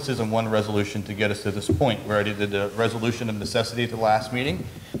 2 ordinances and 1 resolution to get us to this point. We already did the resolution of necessity at the last meeting.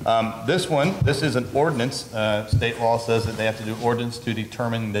 This is an ordinance. State law says that they have to do ordinance to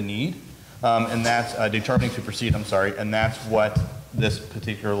determine the need. And that's determining to proceed, and that's what this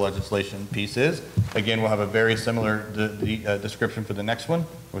particular legislation piece is. Again, we'll have a very similar description for the next one,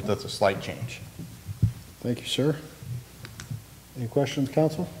 with just a slight change. Thank you, sir. Any questions,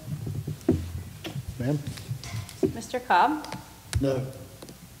 council? Ma'am? Mr. Cobb. No.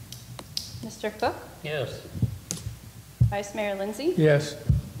 Mr. Cook. Yes. Vice Mayor Lindsay. Yes.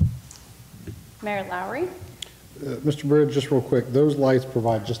 Mayor Lowry. Mr. Bridge, just real quick, those lights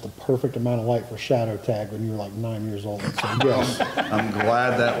provide just the perfect amount of light for shadow tag when you were like 9 years old. So yes, I'm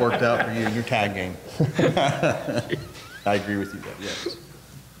glad that worked out for you in your tag game. I agree with you, Deb, yes.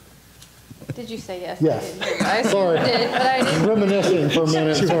 Did you say yes? Yes. I didn't hear. I Sorry. did, but I didn't. Reminiscing for a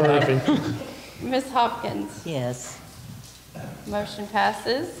minute, sorry. Ms. Hopkins? Yes. Motion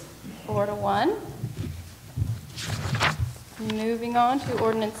passes 4-1. Moving on to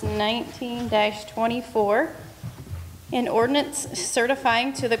ordinance 19-24. An ordinance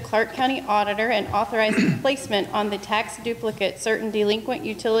certifying to the Clark County Auditor and authorizing placement on the tax duplicate certain delinquent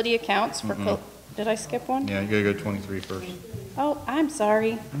utility accounts for, did I skip one? Yeah, you gotta go 23 first. Oh, I'm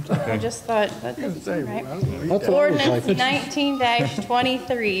sorry. I okay. just thought, that doesn't seem right. That's what I was Ordinance like.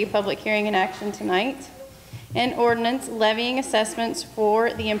 19-23, public hearing and action tonight. An ordinance levying assessments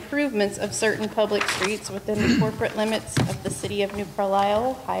for the improvements of certain public streets within the corporate limits of the city of New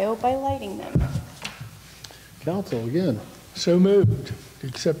Carlisle, Ohio by lighting them. Council, again. So moved to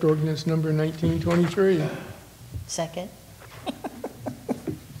accept ordinance number 1923. Second?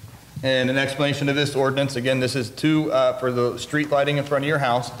 And an explanation of this ordinance, again, this is for the street lighting in front of your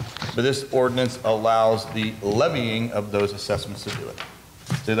house, but this ordinance allows the levying of those assessments to do it.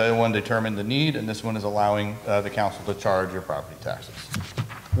 So the other one determined the need, and this one is allowing the council to charge your property taxes.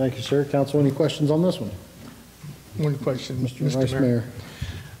 Thank you, sir. Council, any questions on this one? One question, Mr. Vice Mayor.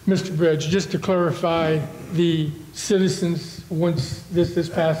 Mr. Bridge, just to clarify, the citizens, once this is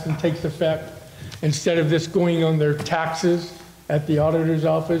passed and takes effect, instead of this going on their taxes at the auditor's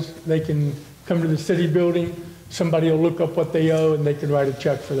office, they can come to the city building, somebody will look up what they owe, and they can write a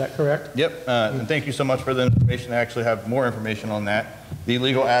check for that, correct? Yep, and thank you so much for the information. I actually have more information on that. The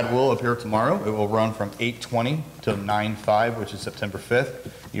legal ad will appear tomorrow. It will run from 8:20 till 9:05, which is September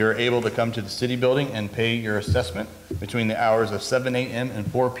 5th. You're able to come to the city building and pay your assessment between the hours of 7 a.m. and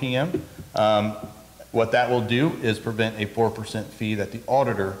 4 p.m. What that will do is prevent a 4% fee that the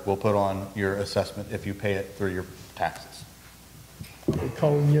auditor will put on your assessment if you pay it through your taxes. I'll be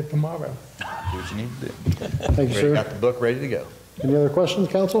calling you tomorrow. Do what you need to do. Thank you, sir. Got the book ready to go. Any other questions,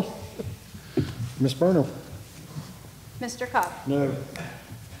 council? Ms. Burnham? Mr. Cobb? No.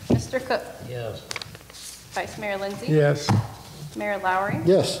 Mr. Cook? Yes. Vice Mayor Lindsay? Yes. Mayor Lowry?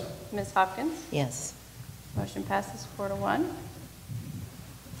 Yes. Ms. Hopkins? Yes. Motion passes 4-1.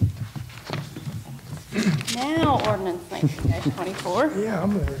 Now, ordinance 19-24. Yeah,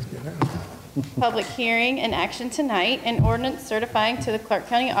 I'm ready to get out. Public hearing and action tonight. An ordinance certifying to the Clark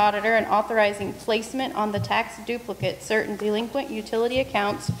County Auditor and authorizing placement on the tax duplicate certain delinquent utility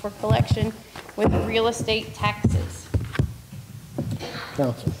accounts for collection with real estate taxes.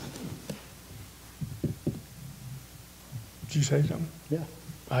 Council? Did you say something? Yeah,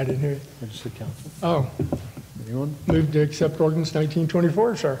 I didn't hear you. I just said council. Oh, Anyone? move to accept ordinance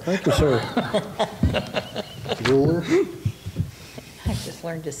 1924, sir. Thank you, sir. Ruler? I just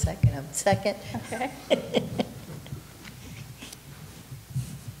learned a second. Second? Okay.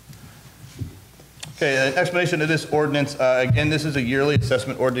 Okay, an explanation of this ordinance. Again, this is a yearly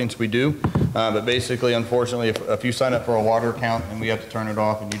assessment ordinance we do, but basically, unfortunately, if you sign up for a water account and we have to turn it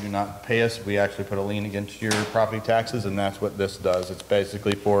off and you do not pay us, we actually put a lien against your property taxes, and that's what this does. It's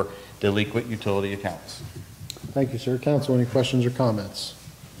basically for delinquent utility accounts. Thank you, sir. Council, any questions or comments?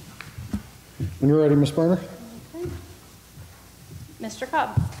 When you're ready, Ms. Burner? Mr.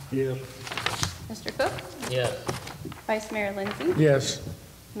 Cobb? Yes. Mr. Cook? Yes. Vice Mayor Lindsay? Yes.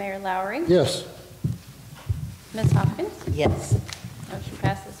 Mayor Lowry? Yes. Ms. Hopkins? Yes. Motion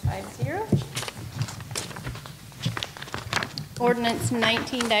passes 5-0. Ordinance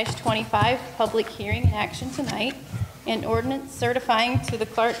 19-25, public hearing and action tonight. An ordinance certifying to the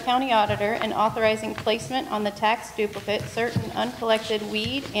Clark County Auditor and authorizing placement on the tax duplicate certain uncollected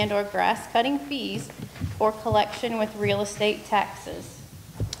weed and/or grass cutting fees for collection with real estate taxes.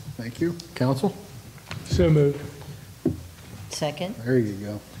 Thank you. Council? So moved. Second? There you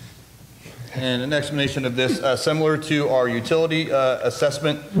go. And an explanation of this, similar to our utility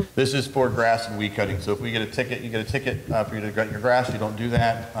assessment, this is for grass and weed cutting. So if we get a ticket, you get a ticket for you to cut your grass, you don't do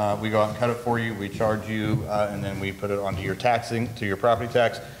that. We go out and cut it for you, we charge you, and then we put it onto your taxing, to your property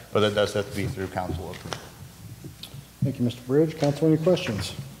tax, but that does have to be through council approval. Thank you, Mr. Bridge. Council, any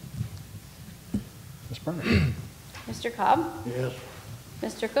questions? Ms. Burner? Mr. Cobb? Yes.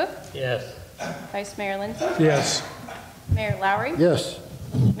 Mr. Cook? Yes. Vice Mayor Lindsay? Yes. Mayor Lowry? Yes.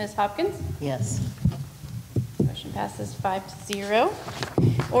 Ms. Hopkins? Yes. Motion passes 5-0.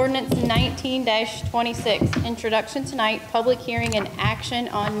 Ordinance 19-26, introduction tonight, public hearing and action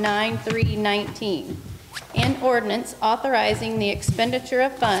on 9/3/19. An ordinance authorizing the expenditure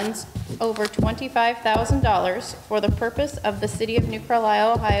of funds over $25,000 for the purpose of the City of New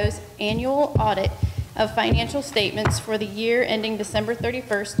Carlisle, Ohio's annual audit of financial statements for the year ending December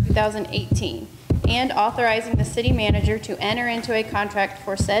 31st, 2018, and authorizing the city manager to enter into a contract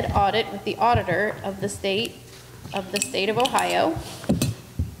for said audit with the auditor of the state of Ohio.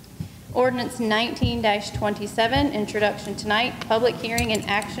 Ordinance 19-27, introduction tonight, public hearing and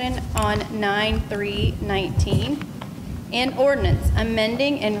action on 9/3/19. And ordinance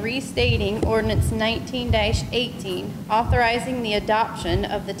amending and restating ordinance 19-18, authorizing the adoption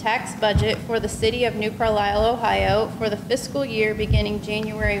of the tax budget for the city of New Carlisle, Ohio for the fiscal year beginning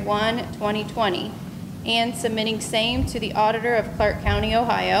January 1, 2020, and submitting same to the auditor of Clark County,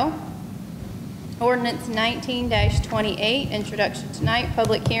 Ohio. Ordinance 19-28, introduction tonight,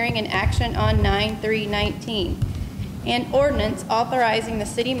 public hearing and action on 9/3/19. And ordinance authorizing the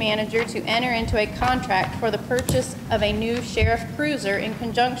city manager to enter into a contract for the purchase of a new sheriff cruiser in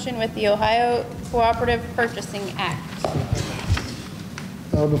conjunction with the Ohio Cooperative Purchasing Act.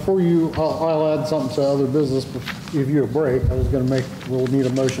 Before I'll add something to other business, but give you a break. We'll need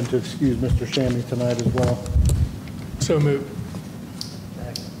a motion to excuse Mr. Shammy tonight as well. So moved.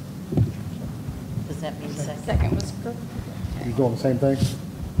 Does that mean second? Second was Cook. You doing the same thing?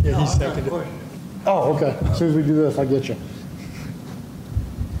 Yeah, he seconded it. Oh, okay. As soon as we do this, I'll get you.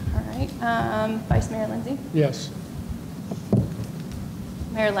 All right, Vice Mayor Lindsay, Yes.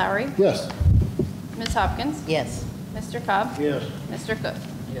 Mayor Lowry, Yes. Ms. Hopkins, Yes. Mr. Cobb, Yes. Mr. Cook.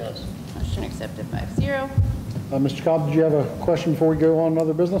 Yes. Motion accepted 5-0. Mr. Cobb, did you have a question before we go on to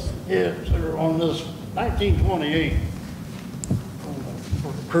other business? Yeah, sir, on this 1928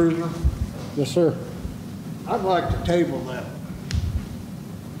 cruiser, Yes, sir. I'd like to table that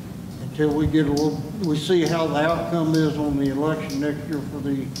until we get we see how the outcome is on the election next year for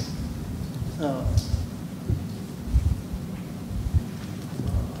the,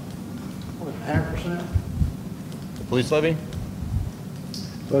 half percent? The police levy?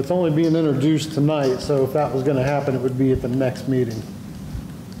 So it's only being introduced tonight, so if that was going to happen, it would be at the next meeting.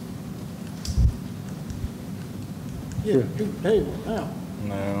 Yeah, to the table now.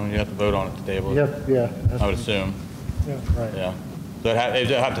 No, you have to vote on it to table it. Yep, yeah. I would assume, Right. yeah. So it'd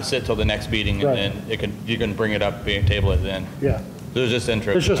have to sit till the next meeting, Right. and then you can bring it up, table it then. Yeah. So it's just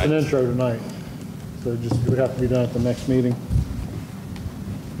intro. It's just an tonight. intro tonight. So it would have to be done at the next meeting.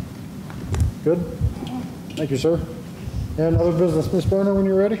 Good? Thank you, sir. And other business, Ms. Berner, when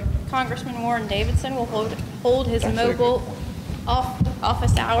you're ready? Congressman Warren Davidson will hold his mobile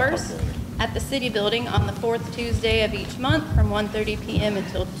office hours at the city building on the fourth Tuesday of each month from 1:30 p.m.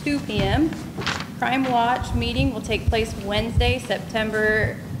 until 2 p.m. Crime Watch meeting will take place Wednesday,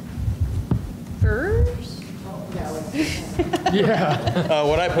 September 1st? Yeah.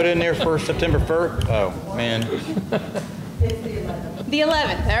 What I put in there for September 1st? Oh, man. The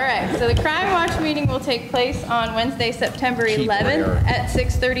 11th, all right. So the Crime Watch meeting will take place on Wednesday, September 11th at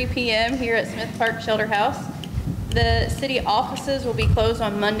 6:30 p.m. here at Smith Park Shelter House. The city offices will be closed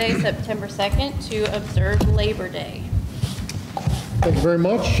on Monday, September 2nd to observe Labor Day. Thank you very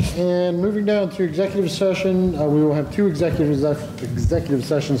much. And moving down to executive session, we will have two executive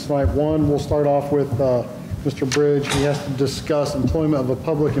sessions tonight. One, we'll start off with Mr. Bridge. He has to discuss employment of a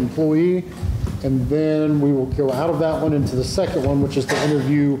public employee. And then we will go out of that one into the second one, which is to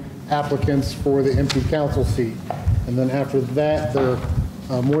interview applicants for the empty council seat. And then after that, there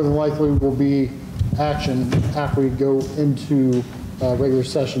more than likely will be action after we go into regular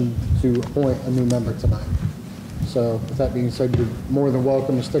session to appoint a new member tonight. So with that being said, you're more than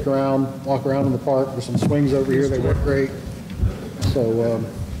welcome to stick around, walk around in the park. There's some swings over here. They work great. So,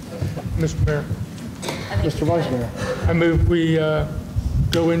 Mr. Mayor, Mr. Vice Mayor. I move we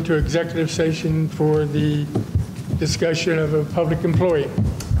go into executive session for the discussion of a public employee.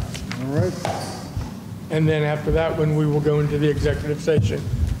 All right. And then after that one, we will go into the executive session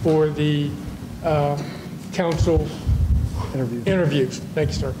for the council interviews. Thank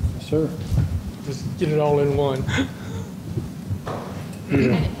you, sir. Yes, sir. Just get it all in one. I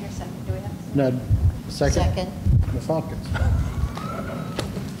didn't hear second. Do we have? No, second? Second. Ms. Hopkins.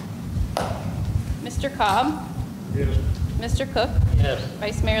 Mr. Cobb? Yes. Mr. Cook? Yes.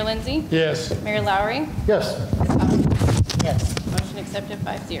 Vice Mayor Lindsay? Yes. Mayor Lowry? Yes. Ms. Hopkins? Yes. Motion accepted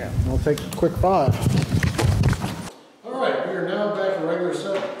 5-0. We'll take a quick 5. All right, we are now back in regular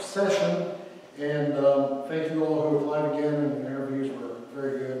session, and thank you all who applied again, and the interviews were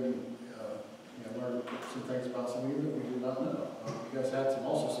very good, and learned some things about some of you that we did not know. You guys had some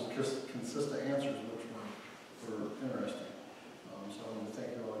consistent answers, which were interesting. So I want to thank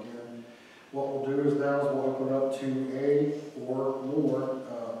you all again. What we'll do is now we'll open up to a or more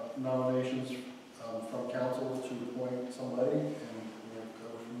nominations from council to appoint somebody, and we'll go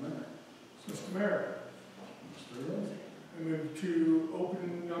from there. Mr. Mayor, Mr. Lindsay. I move to open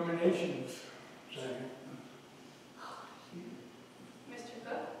nominations Second. Mr.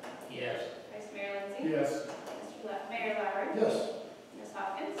 Cook? Yes. Vice Mayor Lindsay? Yes. Mayor Lowry? Yes. Ms.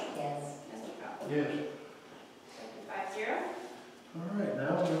 Hopkins? Yes. Mr. Cobb? Yes. Second 5-0. All right,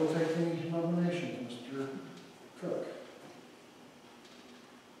 now we will take any nominations. Mr. Cook.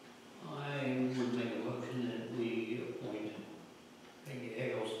 I would make a motion that we appoint Peggy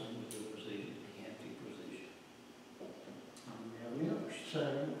Eggleston to the position, the empty position. We have any others?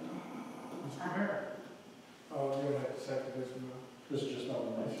 Second. Mr. Mayor? Oh, you'll have to second this one. This is just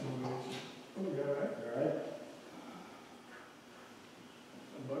nomination. Oh, you all right? All right.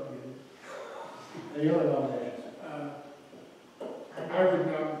 I'm bugging Any other nominations? you. I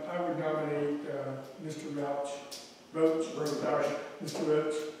would nominate Mr. Roach, sorry, Mr.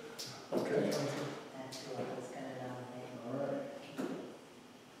 Roach. Okay. That's who I was going to nominate. All right.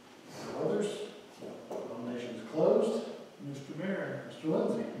 Others? Nominations closed. Mr. Mayor, Mr.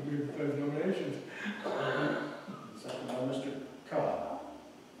 Lindsay. we move those nominations. Second by Mr. Cobb.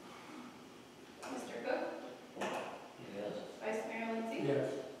 Mr. Cook? Yes. Vice Mayor Lindsay? Yes.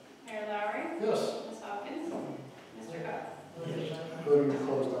 Mayor Lowry? Yes. Ms. Hopkins? Mr. Cobb? Voting to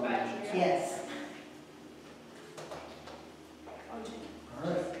close nominations. 5-0. Yes. All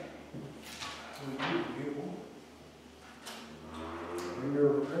right. When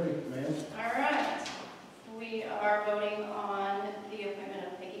you're ready, ma'am. All right. We are voting on the appointment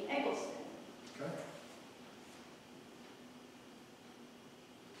of Peggy Eggleston. Okay.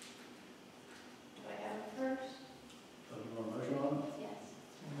 Do I have it first? So you want a motion on it? Yes.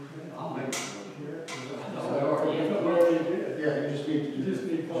 I'll make a motion. We already did. Yeah, you just need to do. You just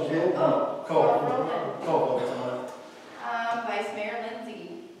need to call just roll. Call votes on it. Vice Mayor Lindsay?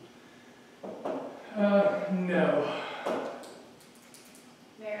 No.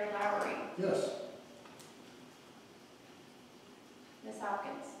 Mayor Lowry? Yes. Ms.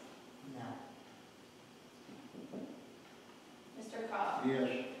 Hopkins? No. Mr. Cobb?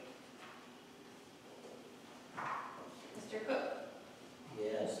 Yes. Mr. Cook?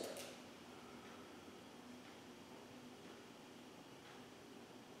 Yes.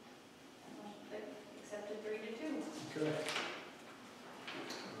 Accepted 3-2. Okay.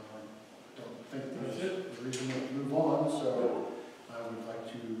 Don't think there's a reason to move on, so I would like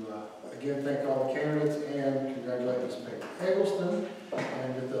to, again, thank all the candidates and congratulate Ms. Peggy Eggleston.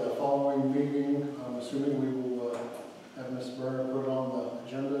 And at the following meeting, I'm assuming we will have Ms. Berner put on the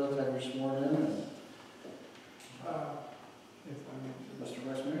agenda to have you sworn in. And If I may. Mr.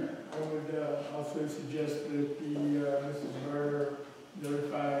 Vice Mayor. I would also suggest that the Mrs. Berger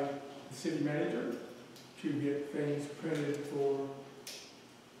notify the city manager to get things printed for,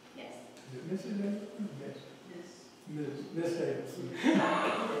 Yes. is it Mrs. Eggleston? Miss Eggleston.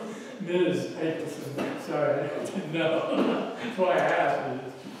 Ms. Eggleston, sorry, I didn't know. That's why I asked.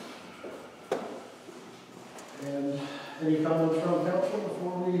 And any comments from council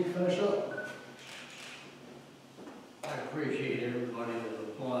before we finish up? I appreciate everybody that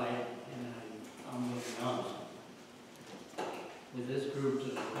applied, and I'm going to be honest. With this group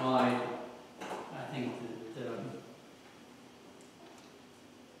that applied, I think that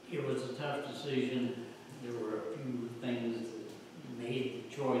it was a tough decision. There were a few things that made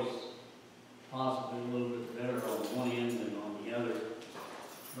the choice possibly a little bit better on one end than on the other.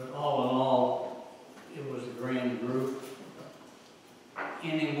 But all in all, it was a grand group.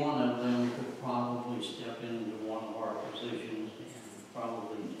 Any one of them could probably step into one of our positions and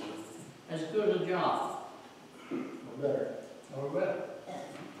probably do as good a job. Or better? Or better.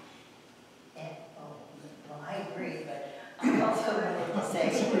 Well, I agree, but I also wanted to say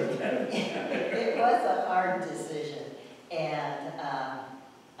it was a hard decision, and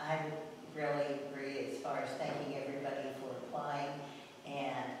I really agree as far as thanking everybody for applying,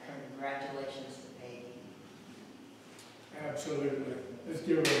 and congratulations to Peggy. Absolutely. Let's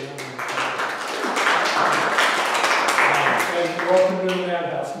give her a round of applause. And welcome to the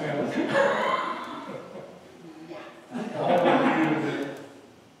madhouse, ma'am. All of you that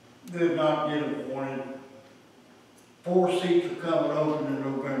did not get appointed, 4 seats are coming open in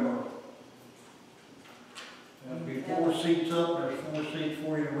November. There'll be 4 seats up, there's 4 seats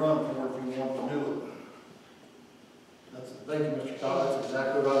for you to run for if you want to do it. Thank you, Mr. Cobb. That's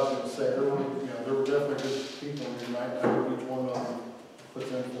exactly what I was going to say. There were definitely good people in here tonight. I hope each one of them puts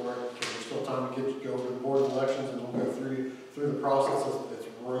in for it, because there's still time to go to the board of elections, and we'll go through the process. It's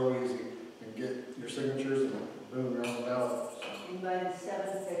real easy. And get your signatures, and boom, you're on the ballot. So. And by the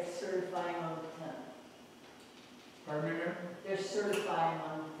 7th, they're certifying on the 10th. Pardon me, Mayor? They're certifying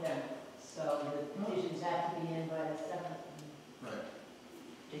on the 10th, so the petitions have to be in by the 7th. Right.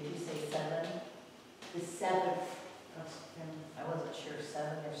 Did you say 7? The 7th of September. I wasn't sure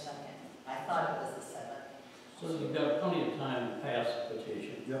 7 or 2nd. I thought it was So you've got plenty of time to pass the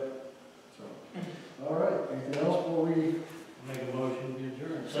petition. Yep. So, all right, anything else before we? Make a motion to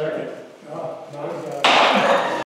adjourn. Second.